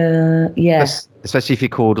 Yeah. Especially if you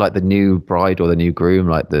called like the new bride or the new groom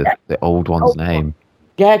like the old one's name.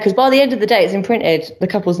 Yeah, because by the end of the day, it's imprinted, the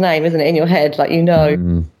couple's name, isn't it, in your head? Like,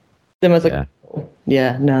 them as a couple.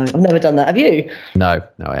 Yeah, no, I've never done that. Have you? No,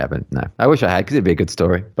 I haven't. No, I wish I had, because it'd be a good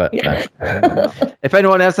story. But no. If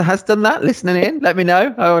anyone else has done that, listening in, let me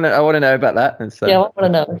know. I want to know about that. Yeah, I want to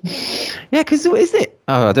know. Yeah, because is it?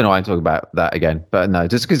 Oh, I don't know why I'm talking about that again. But no,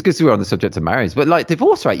 just because we were on the subject of marriage. But like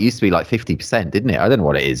divorce rate used to be like 50%, didn't it? I don't know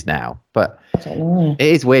what it is now. But I don't know. It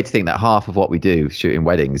is weird to think that half of what we do shooting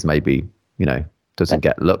weddings maybe, doesn't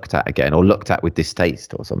get looked at again, or looked at with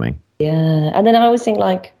distaste or something. Yeah, and then I always think,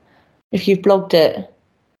 like, if you've blogged it,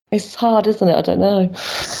 it's hard, isn't it? I don't know.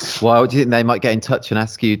 Well, do you think they might get in touch and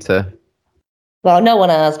ask you to? Well, no one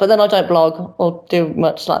has, but then I don't blog or do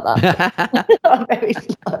much like that. I'm very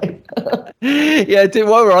slow. Yeah,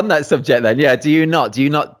 while we're on that subject then, do you not,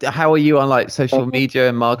 how are you on like social media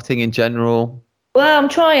and marketing in general? Well, I'm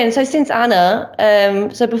trying. So since Anna,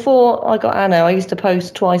 so before I got Anna, I used to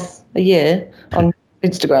post twice a year on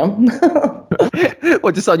Instagram.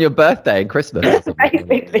 Well, just on your birthday and Christmas.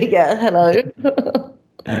 Basically, yeah. Hello.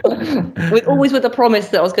 Always with the promise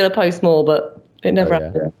that I was going to post more, but it never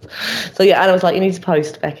happened. So Anna was like, "You need to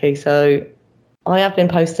post, Becky." So I have been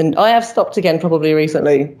posting. I have stopped again probably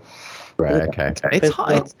recently. Right. Okay. It's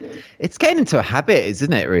hard. It's getting into a habit,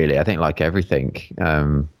 isn't it? Really, I think like everything.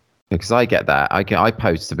 Because I get that. I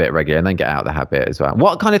post a bit regularly and then get out of the habit as well.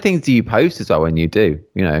 What kind of things do you post as well when you do?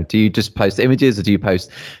 Do you just post images, or do you post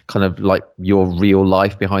kind of like your real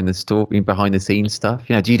life behind the scenes stuff?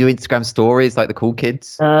 Do you do Instagram stories like the cool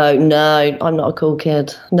kids? No, I'm not a cool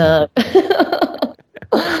kid. No.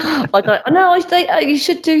 I don't. No, I think you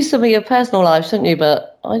should do some of your personal life, shouldn't you?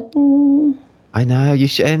 But I know you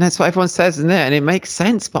should, and that's what everyone says, isn't it? And it makes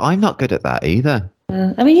sense, but I'm not good at that either.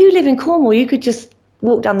 I mean, you live in Cornwall. You could just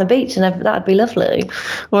walk down the beach and that'd be lovely.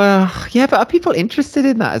 Well, yeah, but are people interested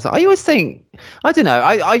in that? I always think, I don't know,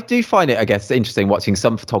 I do find it, I guess, interesting watching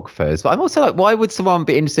some photographers, but I'm also like, why would someone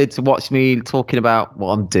be interested to watch me talking about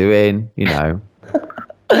what I'm doing,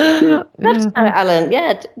 Alan,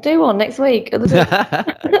 do one next week.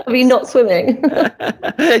 I mean, not swimming.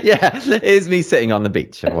 Yeah, here's me sitting on the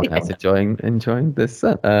beach. Everyone else enjoying this,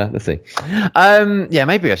 the sea. Yeah,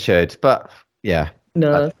 maybe I should, but yeah.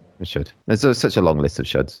 No. I should. There's such a long list of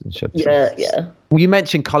shoulds and shoulds. Yeah. Well, you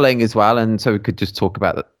mentioned culling as well, and so we could just talk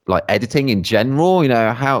about like editing in general.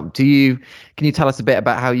 Can you tell us a bit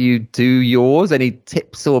about how you do yours? Any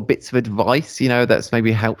tips or bits of advice, that's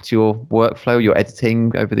maybe helped your workflow, your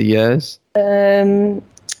editing over the years? Well,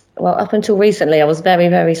 up until recently, I was very,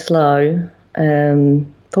 very slow,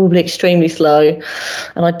 probably extremely slow,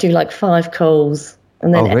 and I'd do like 5 calls,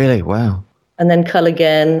 and then really? Wow. And then cull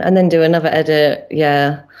again, and then do another edit.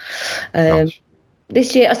 Yeah.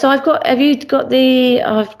 This year, so I've got AI,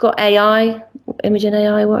 Imogen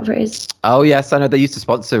AI, whatever it is. Oh yes, I know they used to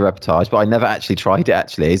sponsor Reportage, but I never actually tried it.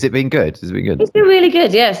 Actually, has it been good? It's been really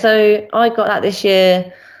good. Yeah. So I got that this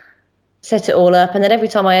year, set it all up, and then every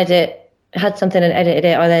time I had something and edited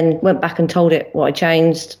it, I then went back and told it what I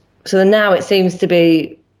changed. So then now it seems to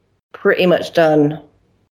be pretty much done,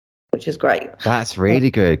 which is great. That's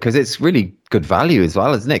really good, because it's really good value as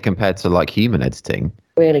well, isn't it, compared to like human editing?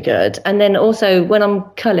 Really good. And then also when I'm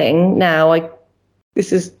culling now,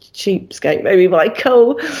 this is cheapskate maybe, but I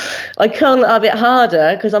cull a bit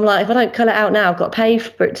harder, because I'm like, if I don't cull it out now, I've got to pay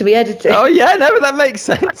for it to be edited. Oh yeah, no, that makes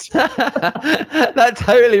sense. That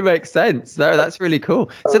totally makes sense. No, that's really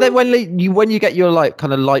cool. So then when you get your like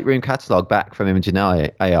kind of Lightroom catalog back from Imogen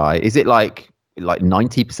AI, is it like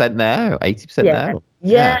 90% there or 80% there?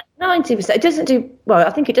 Yeah, 90%. It doesn't do, well, I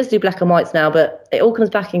think it does do black and whites now, but it all comes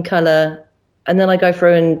back in colour, and then I go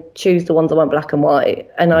through and choose the ones I want black and white,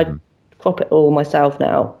 and I crop it all myself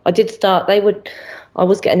now. I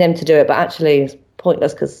was getting them to do it, but actually it's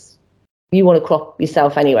pointless because you want to crop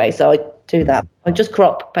yourself anyway, so I do that. I just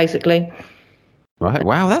crop, basically. Right,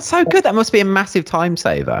 wow, that's so good. That must be a massive time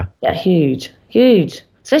saver. Yeah, huge,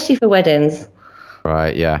 especially for weddings.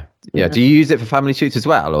 Right, yeah. Do you use it for family shoots as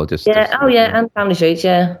well, or just? Yeah. And family shoots.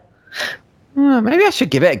 Yeah. Maybe I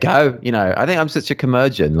should give it a go. I think I'm such a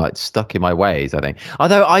curmudgeon, like stuck in my ways. I think,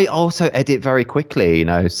 although I also edit very quickly.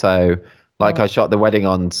 So like I shot the wedding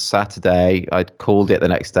on Saturday. I'd called it the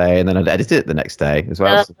next day, and then I'd edit it the next day as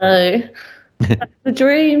well. That's the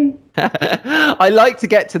dream. I like to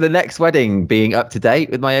get to the next wedding being up to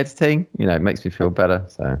date with my editing. It makes me feel better.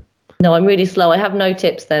 So. No, I'm really slow. I have no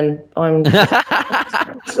tips then. I'm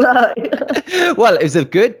slow. Well, it was a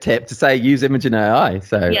good tip to say use Imogen AI.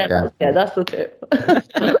 So yeah, that's the tip.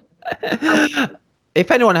 If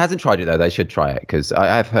anyone hasn't tried it though, they should try it, because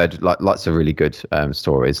I've heard lots of really good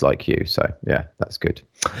stories like you. So yeah, that's good.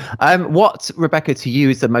 What, Rebecca, to you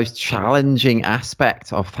is the most challenging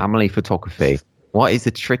aspect of family photography? What is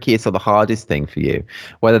the trickiest or the hardest thing for you?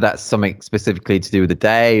 Whether that's something specifically to do with the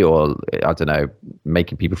day, or, I don't know,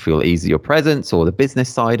 making people feel easy your presence, or the business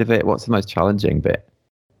side of it. What's the most challenging bit?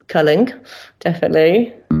 Culling,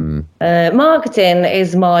 definitely. Marketing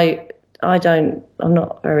is I'm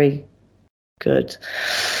not very good.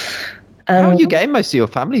 How are you getting most of your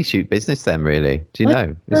family shoot business then, really? Do you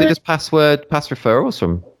know? Is it just past referrals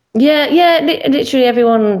from? Yeah, literally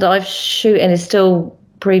everyone that I've shooting is still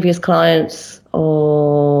previous clients,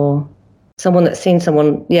 or someone that's seen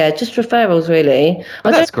someone. Yeah, just referrals, really.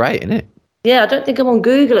 That's great, isn't it? Yeah, I don't think I'm on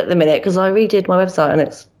Google at the minute, because I redid my website and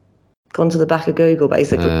it's gone to the back of Google,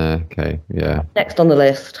 basically. Okay, yeah. Next on the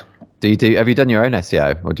list. Have you done your own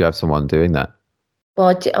SEO, or do you have someone doing that?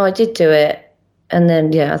 Well, I did do it, and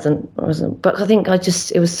then wasn't. But I think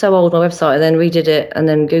it was so old, my website, and then redid it, and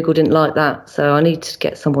then Google didn't like that, so I need to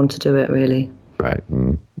get someone to do it, really. Right.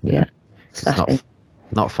 Yeah. It's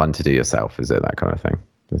not fun to do yourself, is it? That kind of thing.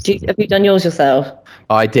 Have you done yours yourself?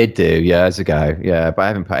 I did do years ago, yeah, but I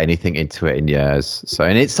haven't put anything into it in years. So,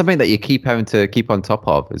 and it's something that you keep having to keep on top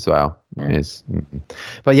of as well. Yeah.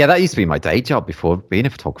 But yeah, that used to be my day job before being a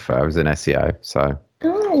photographer. I was an SEO, so.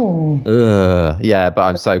 Oh. Yeah, but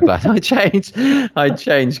I'm so glad I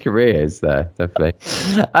changed careers there, definitely.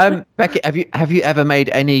 Becky, have you ever made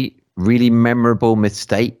any really memorable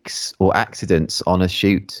mistakes or accidents on a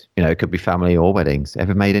shoot? You know, it could be family or weddings.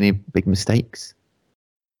 Ever made any big mistakes?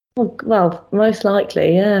 Well, most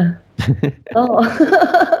likely, yeah. Oh.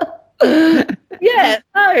 Yeah,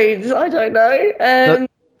 loads. I don't know.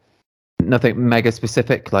 Nothing mega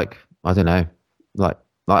specific, like I don't know, like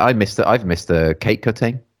I've missed a cake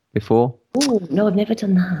cutting before. Oh no, I've never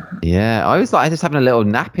done that. Yeah, I was just having a little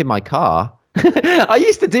nap in my car. I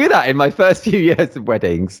used to do that in my first few years of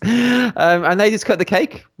weddings, and they just cut the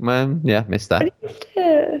cake. Yeah, missed that.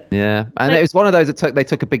 Yeah, and it was one of those that they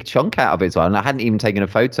took a big chunk out of it as well, and I hadn't even taken a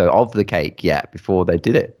photo of the cake yet before they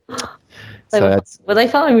did it. So were they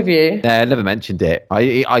fine with you? Yeah, I never mentioned it.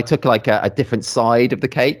 I took like a different side of the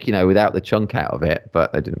cake, you know, without the chunk out of it,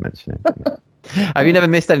 but I didn't mention it. Have you never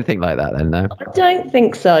missed anything like that then? No? I don't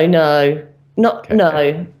think so, no.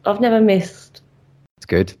 No. I've never missed. It's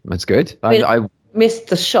good. That's good. I missed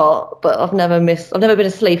the shot, but I've never been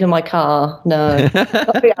asleep in my car. No.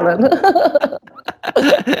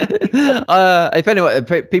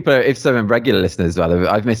 If some regular listeners as well,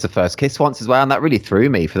 I've missed the first kiss once as well, and that really threw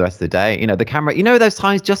me for the rest of the day. You know, the camera, you know, those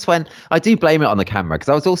times just when I do blame it on the camera because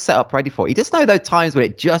I was all set up ready for it. You just know those times when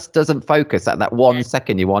it just doesn't focus at that 1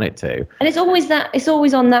 second you want it to. And it's always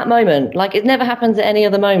on that moment. Like it never happens at any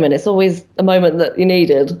other moment. It's always the moment that you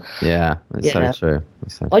needed. Yeah, that's so true.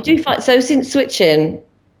 I do find so since switching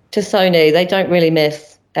to Sony, they don't really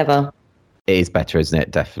miss ever. It is better, isn't it?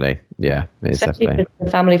 Definitely. Yeah, it is definitely. For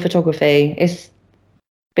family photography, it's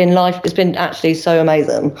been actually so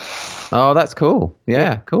amazing. Oh, that's cool.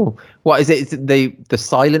 Yeah, cool. What is it? Is it the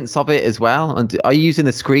silence of it as well? And are you using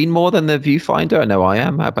the screen more than the viewfinder? I know I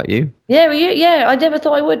am. How about you? Yeah. I never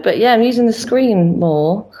thought I would, but yeah, I'm using the screen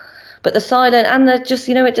more. But the silent and it does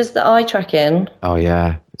the eye tracking. Oh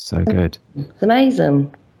yeah, it's so good. It's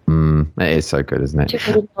amazing. It is so good, isn't it?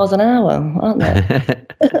 200 miles an hour, aren't they?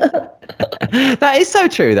 That is so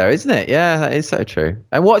true, though, isn't it? Yeah, that is so true.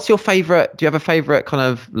 And what's your favourite? Do you have a favourite kind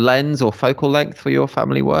of lens or focal length for your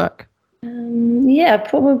family work? Yeah,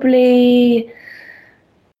 probably.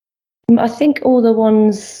 I think all the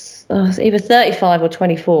ones either 35 or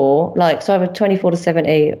 24. Like so, I have a 24 to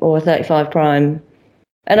 70 or a 35 prime,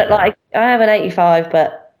 and I have an 85,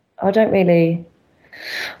 but I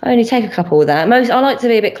only take a couple of that. I like to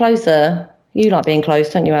be a bit closer. You like being close,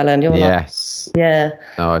 don't you, Alan? Yes. Yeah.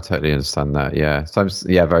 No, I totally understand that. Yeah. So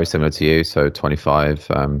very similar to you. So 25.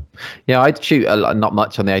 Yeah, I'd shoot not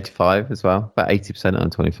much on the 85 as well, about 80% on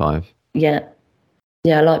 25. Yeah.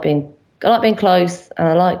 Yeah, I like being close, and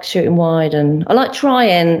I like shooting wide, and I like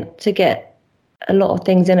trying to get a lot of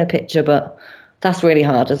things in a picture, but that's really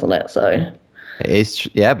hard, isn't it? So. It is,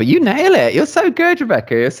 yeah, but you nail it. You're so good,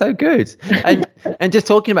 Rebecca. You're so good. And just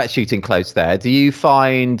talking about shooting close there, do you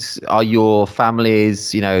find, are your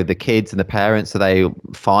families, you know, the kids and the parents, are they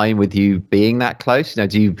fine with you being that close? You know,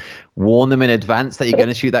 do you warn them in advance that you're going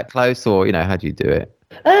to shoot that close, or, you know, how do you do it?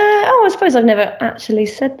 I suppose I've never actually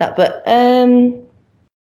said that, but trying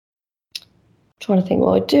to think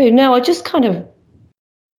what I do. No, I just kind of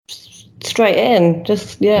straight in, go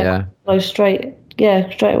straight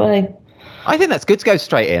away. I think that's good to go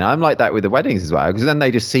straight in. I'm like that with the weddings as well, because then they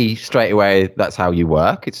just see straight away that's how you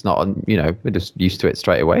work. It's not, you know, we're just used to it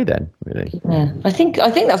straight away then, really. Yeah, I think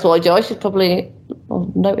that's what I do. I should probably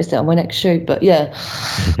notice it on my next shoot, but yeah.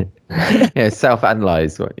 Yeah,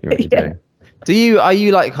 self-analyze what you're doing. Are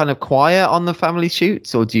you like kind of quiet on the family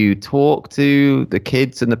shoots, or do you talk to the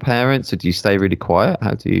kids and the parents, or do you stay really quiet?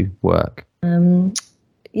 How do you work?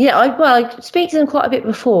 Yeah, I speak to them quite a bit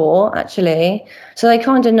before, actually. So they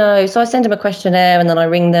kind of know. So I send them a questionnaire, and then I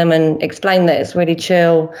ring them and explain that it's really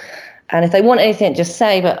chill. And if they want anything, just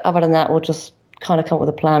say. But other than that, we'll just kind of come up with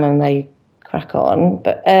a plan and they crack on.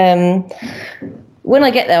 But when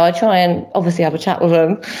I get there, I try and obviously have a chat with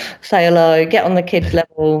them, say hello, get on the kids'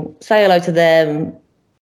 level, say hello to them.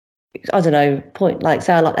 I don't know,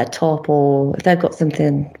 say I like their top, or if they've got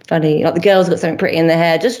something funny, like the girls got something pretty in their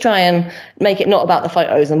hair, just try and make it not about the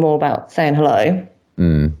photos and more about saying hello.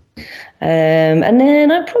 And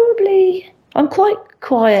then I'm quite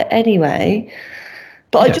quiet anyway.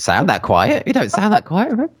 But you don't sound that quiet. You don't sound that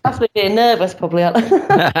quiet, right? That's me being nervous, probably. I'm kind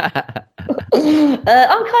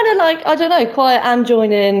of like, I don't know, quiet and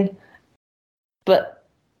joining, but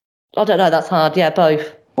I don't know, that's hard. Yeah,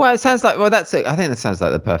 both. Well, it sounds like, that's it. I think that sounds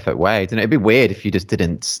like the perfect way. It'd be weird if you just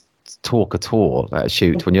didn't talk at all at a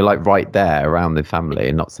shoot when you're like right there around the family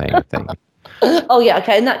and not saying anything. Oh, yeah.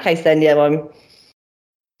 Okay. In that case, then, yeah, I'm.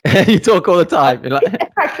 You talk all the time. You're like...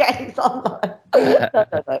 Okay.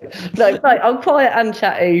 No, I'm quiet and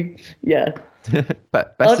chatty. Yeah.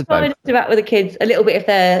 But I'll try and interact with the kids a little bit if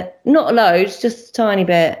they're not loads, just a tiny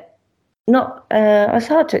bit. not. It's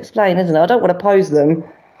hard to explain, isn't it? I don't want to pose them,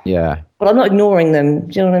 Yeah. but I'm not ignoring them.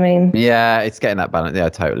 Do you know what I mean? Yeah, it's getting that balance. Yeah,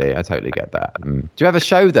 totally. I totally get that. Do you ever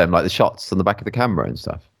show them like the shots on the back of the camera and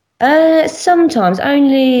stuff? Sometimes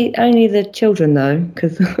only the children though,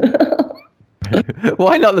 because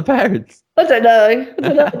Why not the parents? I don't know.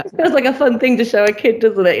 It feels like a fun thing to show a kid,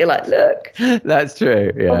 doesn't it? You're like, look. That's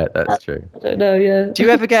true. Yeah, that's true. I don't know. Yeah. Do you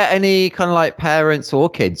ever get any kind of like parents or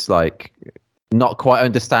kids like not quite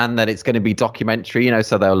understand that it's going to be documentary,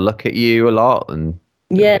 so they'll look at you a lot and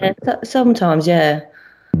Yeah. Sometimes, yeah.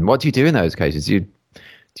 what do you do in those cases? Do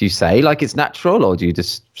you say like it's natural, or do you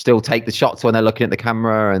just still take the shots when they're looking at the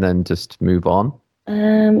camera and then just move on?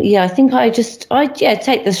 Yeah, I think I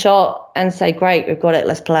take the shot and say, great, we've got it,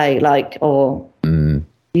 let's play. Yeah,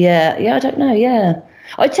 I don't know. Yeah.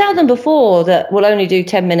 I tell them before that we'll only do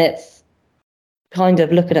 10 minutes kind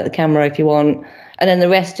of looking at the camera if you want, and then the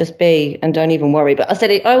rest just be, and don't even worry. But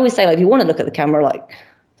I always say, like, if you want to look at the camera, like,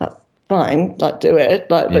 that's fine, like, do it.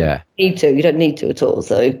 Like, but you don't need to at all.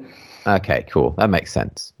 So. Okay, cool. That makes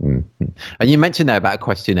sense. Mm-hmm. And you mentioned there about a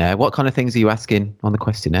questionnaire. What kind of things are you asking on the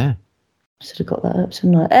questionnaire? I should have got that up,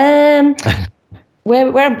 shouldn't I?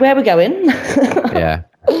 Where we're going? Yeah.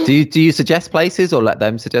 Do you suggest places or let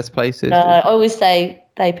them suggest places? I always say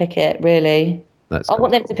they pick it. Really, I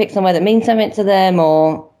want them to pick somewhere that means something to them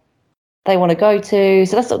or they want to go to.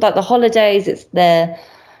 So that's sort of like the holidays. It's their,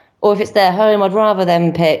 or if it's their home, I'd rather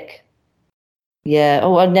them pick. Yeah.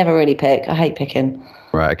 Oh, I'd never really pick. I hate picking.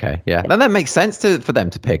 Right. Okay. Yeah. Then that makes sense for them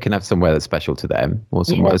to pick and have somewhere that's special to them, or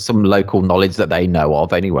some local knowledge that they know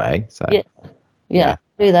of anyway. So yeah,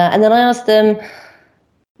 do that. And then I ask them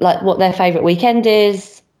like what their favourite weekend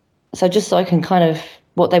is. So just so I can kind of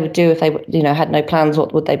what they would do if they had no plans.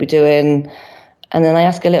 What would they be doing? And then I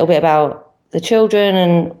ask a little bit about the children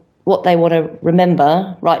and what they want to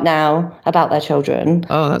remember right now about their children.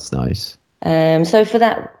 Oh, that's nice. So for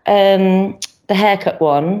that, the haircut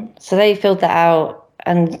one. So they filled that out.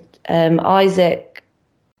 And Isaac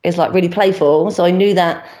is like really playful, so I knew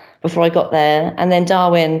that before I got there. And then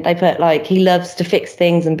Darwin, they put like he loves to fix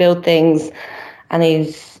things and build things, and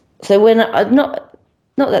he's so when I not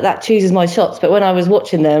that chooses my shots, but when I was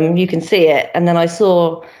watching them, you can see it. And then I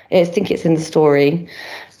saw I think it's in the story,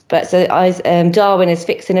 but so Darwin is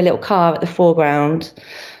fixing a little car at the foreground,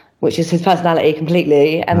 which is his personality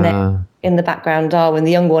completely, and then. In the background, Darwin,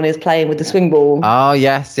 the young one, is playing with the swing ball. Oh,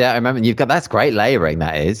 yes. Yeah, I remember. That's great layering,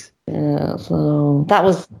 that is. Yeah, so that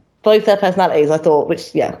was both their personalities, I thought,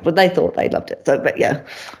 but they thought they loved it. So, but yeah.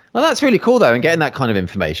 Well, that's really cool, though, and getting that kind of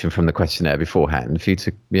information from the questionnaire beforehand for you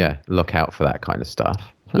to, look out for that kind of stuff.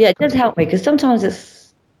 Yeah, it does help me because sometimes it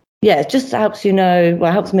just helps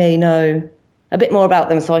helps me know a bit more about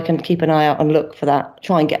them so I can keep an eye out and look for that,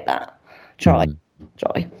 try and get that. Try.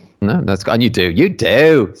 No, that's good. And you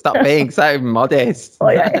do. Stop being so modest. Oh,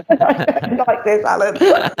 yeah. I like this, Alan.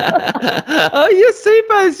 Oh, you're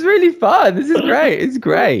super. It's really fun. This is great. It's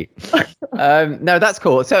great. No, that's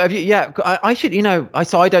cool. So have you, I should,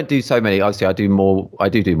 I don't do so many. Obviously, I do more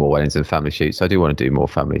weddings and family shoots. So I do want to do more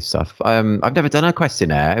family stuff. I've never done a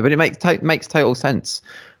questionnaire, but it makes total sense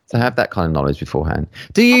to have that kind of knowledge beforehand.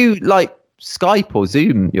 Do you like Skype or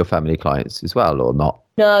Zoom your family clients as well or not?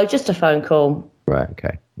 No, just a phone call. Right.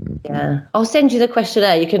 Okay. Yeah. I'll send you the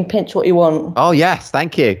questionnaire. You can pinch what you want. Oh, yes.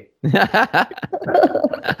 Thank you.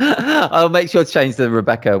 I'll make sure to change the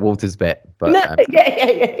Rebecca Walters bit. But,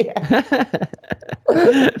 yeah.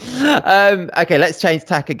 Okay, let's change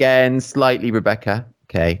tack again slightly, Rebecca.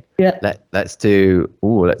 Okay. Yeah. Let's do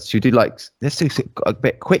a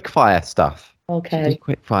bit quick fire stuff. Okay.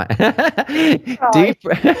 Quick fire.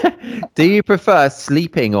 Do you prefer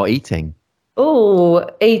sleeping or eating? Oh,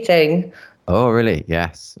 eating. Oh, really?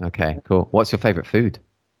 Yes. Okay, cool. What's your favorite food?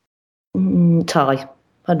 Thai,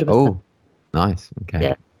 100%. Oh, nice. Okay.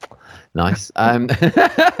 Yeah. Nice.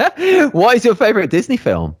 What is your favorite Disney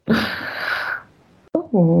film?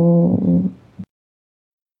 Oh.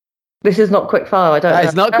 This is not quick fire. I don't know.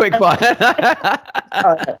 It's not quick fire.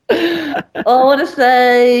 I want to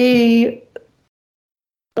say,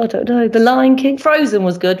 I don't know. The Lion King. Frozen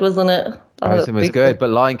was good, wasn't it? Frozen was good, but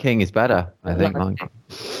Lion King is better, I think. Lion King.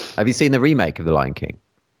 Have you seen the remake of The Lion King?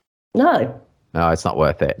 No. No, it's not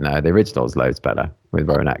worth it. No, the original's loads better with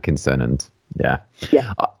Rowan Atkinson and yeah.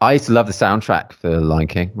 I used to love the soundtrack for The Lion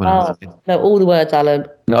King. When I was no, all the words, Alan.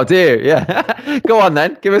 I do, yeah. Go on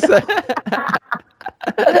then, give us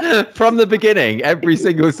from the beginning, every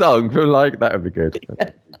single song from that would be good. Yeah.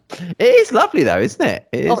 It is lovely though, isn't it?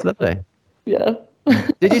 It is lovely. Yeah.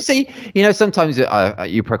 Did you see, sometimes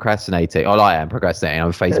you procrastinating, or I am procrastinating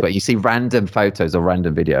on Facebook. You see random photos or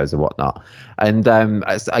random videos or whatnot. And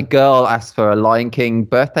a girl asked for a Lion King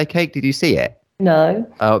birthday cake. Did you see it? No.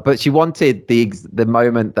 But she wanted the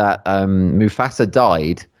moment that Mufasa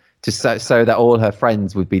died so that all her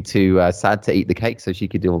friends would be too sad to eat the cake so she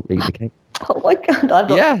could all eat the cake. Oh my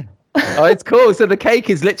God. Yeah. Oh, it's cool. So the cake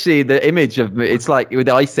is literally the image of, it's like with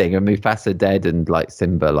icing and Mufasa dead and like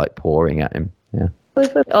Simba like pouring at him. Yeah.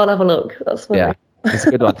 I'll have a look. That's funny. Yeah. It's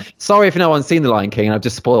a good one. Sorry if no one's seen The Lion King. I've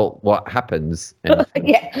just spoiled what happens. Yeah.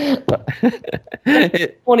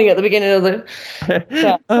 Warning at the beginning of the.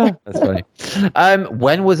 That's funny.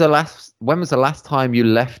 When was the last time you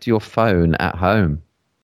left your phone at home?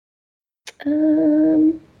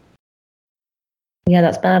 Yeah,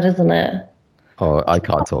 that's bad, isn't it? Oh, I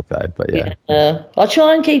can't talk though, but yeah. I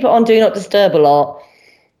try and keep it on Do Not Disturb a lot.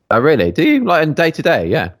 Oh, really? Do you, like, in day to day?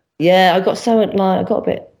 Yeah. Yeah, I got a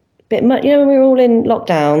bit much. When we were all in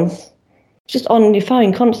lockdowns, just on your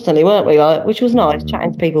phone constantly, weren't we? Like, which was nice,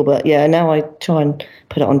 chatting to people. But yeah, now I try and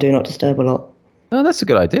put it on Do Not Disturb a lot. Oh, that's a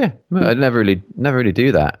good idea. I never really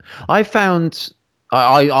do that. I found. So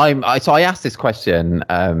I asked this question,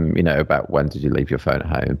 about when did you leave your phone at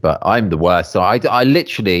home? But I'm the worst. So I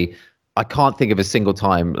literally, I can't think of a single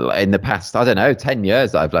time in the past, 10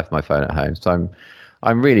 years that I've left my phone at home. So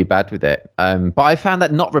I'm really bad with it. But I found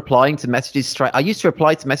that not replying to messages I used to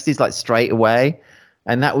reply to messages like straight away,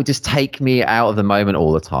 and that would just take me out of the moment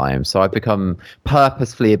all the time. So I've become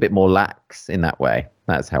purposefully a bit more lax in that way.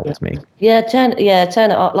 That's helped me. Yeah, turn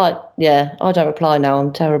it up. I don't reply now.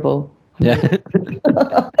 I'm terrible. Yeah.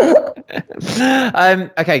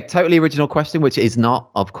 Okay, totally original question, which is not,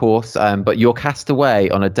 of course, but you're cast away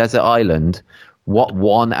on a desert island. What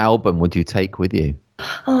one album would you take with you?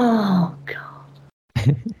 Oh, God.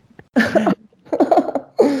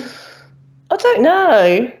 I don't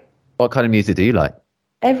know. What kind of music do you like?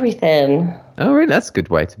 Everything. Oh, really? That's a good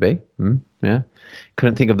way to be. Yeah.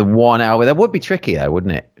 Couldn't think of the one album. That would be tricky, though,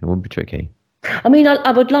 wouldn't it? It would be tricky. I mean,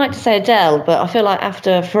 I would like to say Adele, but I feel like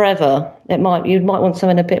after Forever, you might want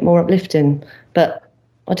something a bit more uplifting. But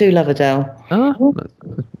I do love Adele. Oh,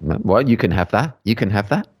 well, you can have that. You can have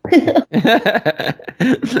that.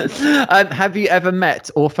 Have you ever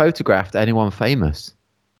met or photographed anyone famous?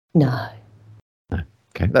 No.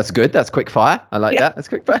 Okay, that's good. That's quick fire. I like that. That's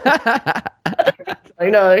quick fire.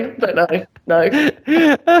 No.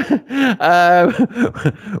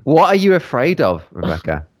 What are you afraid of,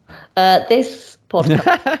 Rebecca? This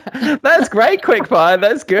podcast. That's great, quick fire.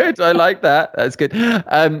 That's good. I like that. That's good.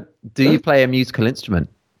 Do you play a musical instrument?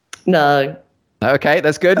 No. Okay,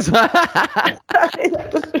 that's good. That's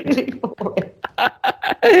really boring.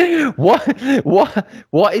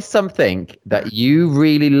 What is something that you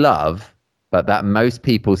really love, but that most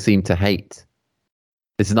people seem to hate?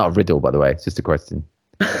 This is not a riddle, by the way. It's just a question.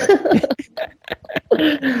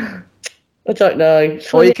 I don't know.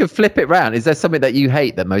 Or you can flip it round. Is there something that you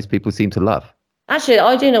hate that most people seem to love? Actually,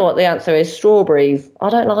 I do know what the answer is. Strawberries. I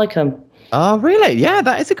don't like them. Oh, really? Yeah,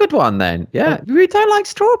 that is a good one then. Yeah, you really don't like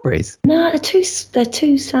strawberries? No, they're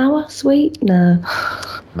too sour, sweet. No.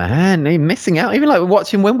 Man, you're missing out. Even like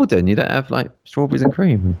watching Wimbledon, you don't have like strawberries and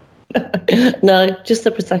cream. No, just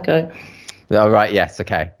the Prosecco. Oh, right. Yes.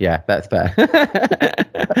 Okay. Yeah, that's fair.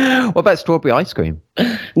 What about strawberry ice cream?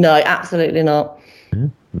 No, absolutely not.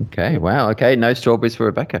 Okay. Wow. Okay. No strawberries for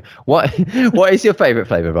Rebecca. What is your favourite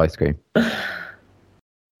flavour of ice cream?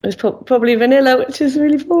 It's probably vanilla, which is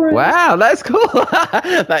really boring. Wow, that's cool.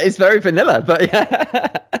 That is very vanilla, but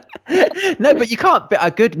yeah. No, but you can't. But a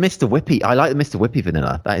good Mr. Whippy. I like the Mr. Whippy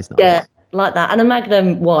vanilla. That is nice. Yeah, like that, and a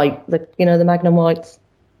Magnum White. The Magnum Whites.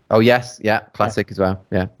 Oh yes, yeah, classic as well.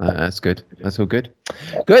 Yeah, that's good. That's all good.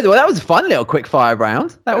 Good. Well, that was a fun little quick fire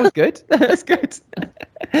round. That was good. That's good.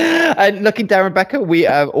 And looking down, Rebecca, we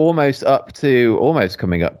are almost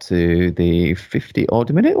coming up to the 50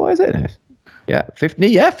 odd minute. What is it? Yeah, 50.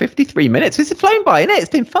 Yeah, 53 minutes. It's flown by, isn't it? It's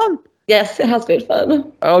been fun. Yes, it has been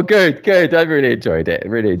fun. Oh, good. I really enjoyed it.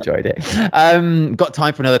 Got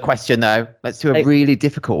time for another question though. Let's do a really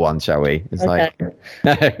difficult one, shall we? It's okay.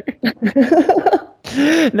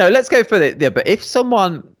 No, let's go for it. Yeah, but if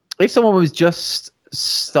someone was just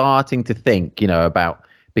starting to think, about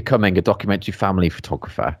becoming a documentary family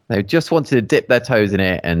photographer, they just wanted to dip their toes in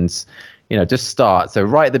it and, just start. So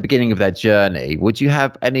right at the beginning of their journey, would you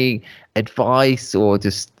have any advice or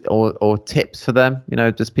tips for them?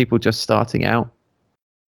 Just people just starting out.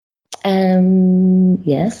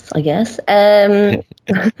 Yes, I guess. Oh,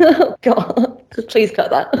 God, please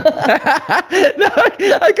cut that. No,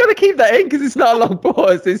 I got to keep that in because it's not a long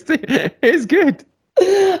pause. It's good.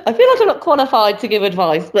 I feel like I'm not qualified to give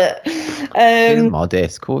advice, but You're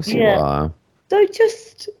modest, of course you yeah. are. So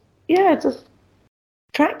just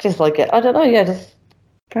practice like it. I don't know. Yeah, just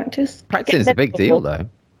practice. Practicing is a big deal, though.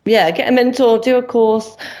 Yeah, get a mentor, do a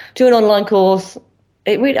course, do an online course.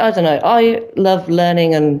 It really, I don't know. I love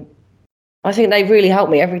learning, and I think they really help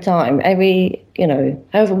me every time.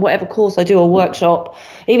 However, whatever course I do or workshop,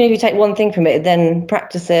 even if you take one thing from it, then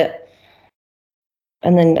practice it.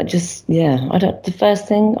 And then the first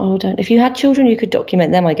thing, if you had children, you could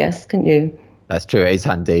document them, I guess, couldn't you? That's true. It is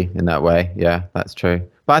handy in that way. Yeah, that's true.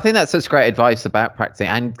 But I think that's such great advice about practicing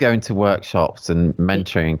and going to workshops and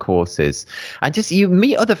mentoring courses. And just you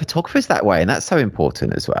meet other photographers that way. And that's so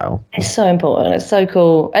important as well. It's so important. It's so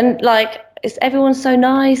cool. And everyone's so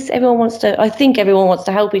nice. I think everyone wants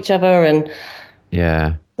to help each other. And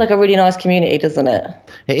yeah, like a really nice community, doesn't it?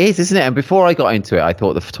 It is, isn't it? And before I got into it, I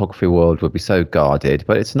thought the photography world would be so guarded,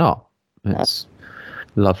 but it's not. It's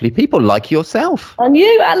lovely people like yourself. And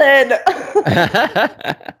you, Alan.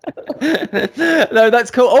 No,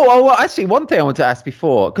 that's cool. Oh, well, actually, one thing I wanted to ask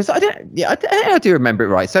before, because I do remember it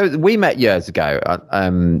right. So we met years ago,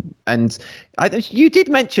 and you did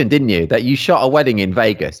mention, didn't you, that you shot a wedding in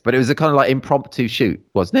Vegas, but it was a kind of like impromptu shoot,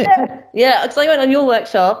 wasn't it? Yeah, because I went on your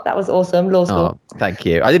workshop. That was awesome, law school. Oh, thank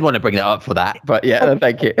you. I didn't want to bring that up for that, but yeah,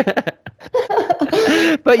 thank you.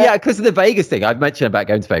 But yeah, because of the Vegas thing, I've mentioned about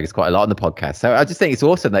going to Vegas quite a lot on the podcast. So I just think it's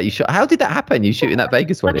awesome that you shot. How did that happen? You shooting that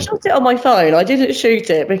Vegas wedding? I shot it on my phone. I didn't shoot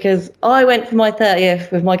it because I went for my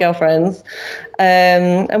 30th with my girlfriends,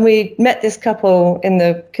 and we met this couple in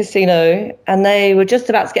the casino, and they were just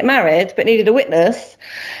about to get married but needed a witness.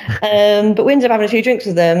 But we ended up having a few drinks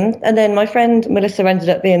with them, and then my friend Melissa ended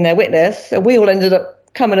up being their witness, and we all ended up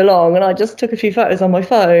coming along, and I just took a few photos on my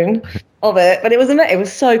phone of it. But it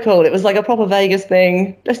was so cool. It was like a proper Vegas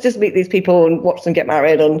thing. Let's just meet these people and watch them get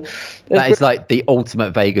married. And that is like the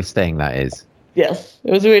ultimate Vegas thing, that is. Yes,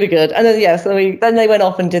 it was really good. And then so then they went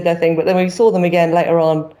off and did their thing, but then we saw them again later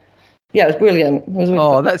on. Yeah, it was brilliant. It was really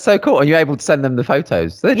fun. That's so cool. And you're able to send them the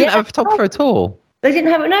photos. They didn't have a photographer at all. They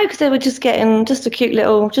didn't have it, no, because they were just getting just a cute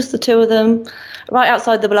little, just the two of them, right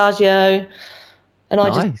outside the Bellagio. And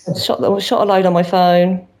I just shot a load on my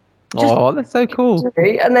phone. That's so cool.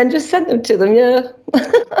 And then just sent them to them, yeah.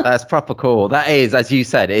 That's proper cool. That is, as you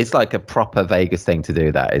said, it's like a proper Vegas thing to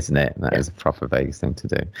do, that, isn't it? That is a proper Vegas thing to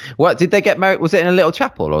do. What, did they get married? Was it in a little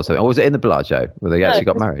chapel or something? Or was it in the Bellagio where they actually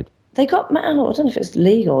got married? They got married. I don't know if it's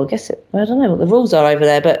legal. I don't know what the rules are over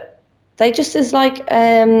there, but they just, there's like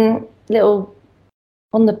little,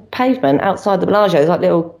 on the pavement outside the Bellagio, there's like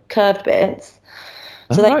little curved bits.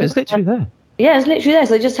 So it's literally there. Yeah, it's literally there.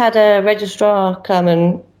 So they just had a registrar come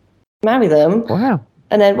and marry them. Wow.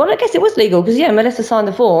 And then, I guess it was legal because, Melissa signed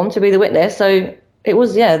the form to be the witness. So it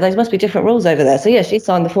was, there must be different rules over there. So, she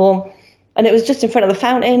signed the form. And it was just in front of the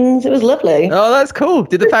fountains. It was lovely. Oh, that's cool.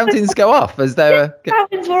 Did the fountains go off as they were? The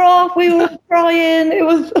fountains were off. We were crying. It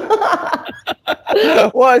was...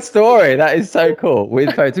 What a story. That is so cool.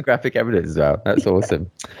 With photographic evidence as well. That's awesome.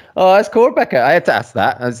 Oh, that's cool, Rebecca. I had to ask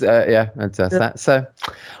that. I had to ask that. So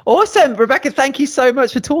awesome. Rebecca, thank you so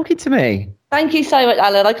much for talking to me. Thank you so much,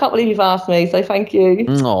 Alan. I can't believe you've asked me. So thank you.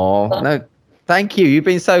 Oh, no. Thank you. You've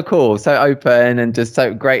been so cool, so open, and just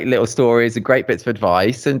so great little stories and great bits of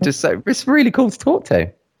advice, and it's really cool to talk to.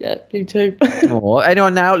 Yeah, you too.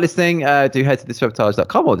 Anyone now listening, do head to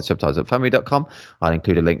thisreportage.com or thisreportage.family.com. I'll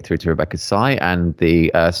include a link through to Rebecca's site and the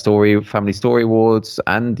Family Story Awards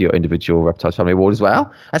and your individual Reportage Family Award as well.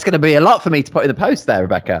 That's going to be a lot for me to put in the post there,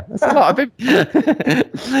 Rebecca. That's a lot.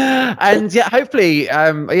 And hopefully,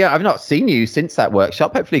 I've not seen you since that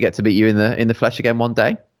workshop. Hopefully get to meet you in the flesh again one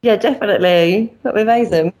day. Yeah, definitely. That'd be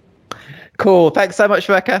amazing. Cool. Thanks so much,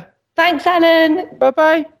 Rebecca. Thanks, Alan.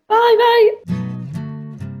 Bye-bye. Bye-bye.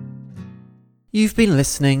 You've been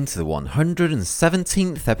listening to the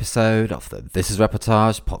 117th episode of the This Is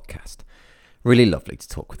Reportage podcast. Really lovely to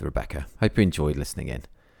talk with Rebecca. Hope you enjoyed listening in.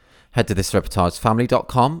 Head to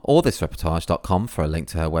thisreportagefamily.com or thisreportage.com for a link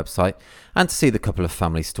to her website and to see the couple of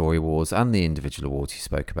family story awards and the individual awards you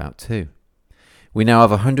spoke about too. We now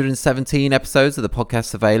have 117 episodes of the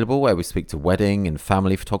podcast available where we speak to wedding and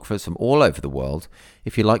family photographers from all over the world.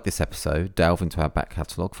 If you like this episode, delve into our back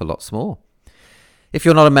catalogue for lots more. If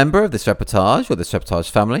you're not a member of This Reportage or This Reportage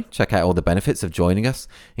family, check out all the benefits of joining us,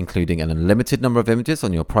 including an unlimited number of images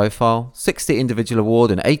on your profile, 60 individual award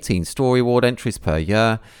and 18 story award entries per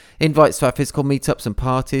year, invites to our physical meetups and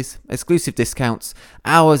parties, exclusive discounts,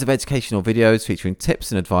 hours of educational videos featuring tips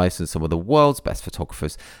and advice from some of the world's best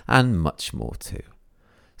photographers, and much more too.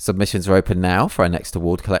 Submissions are open now for our next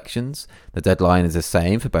award collections. The deadline is the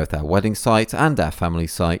same for both our wedding site and our family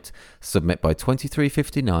site. Submit by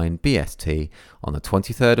 23:59 BST on the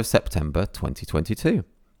 23rd of September 2022.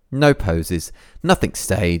 No poses, nothing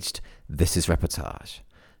staged. This is Reportage.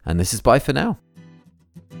 And this is bye for now.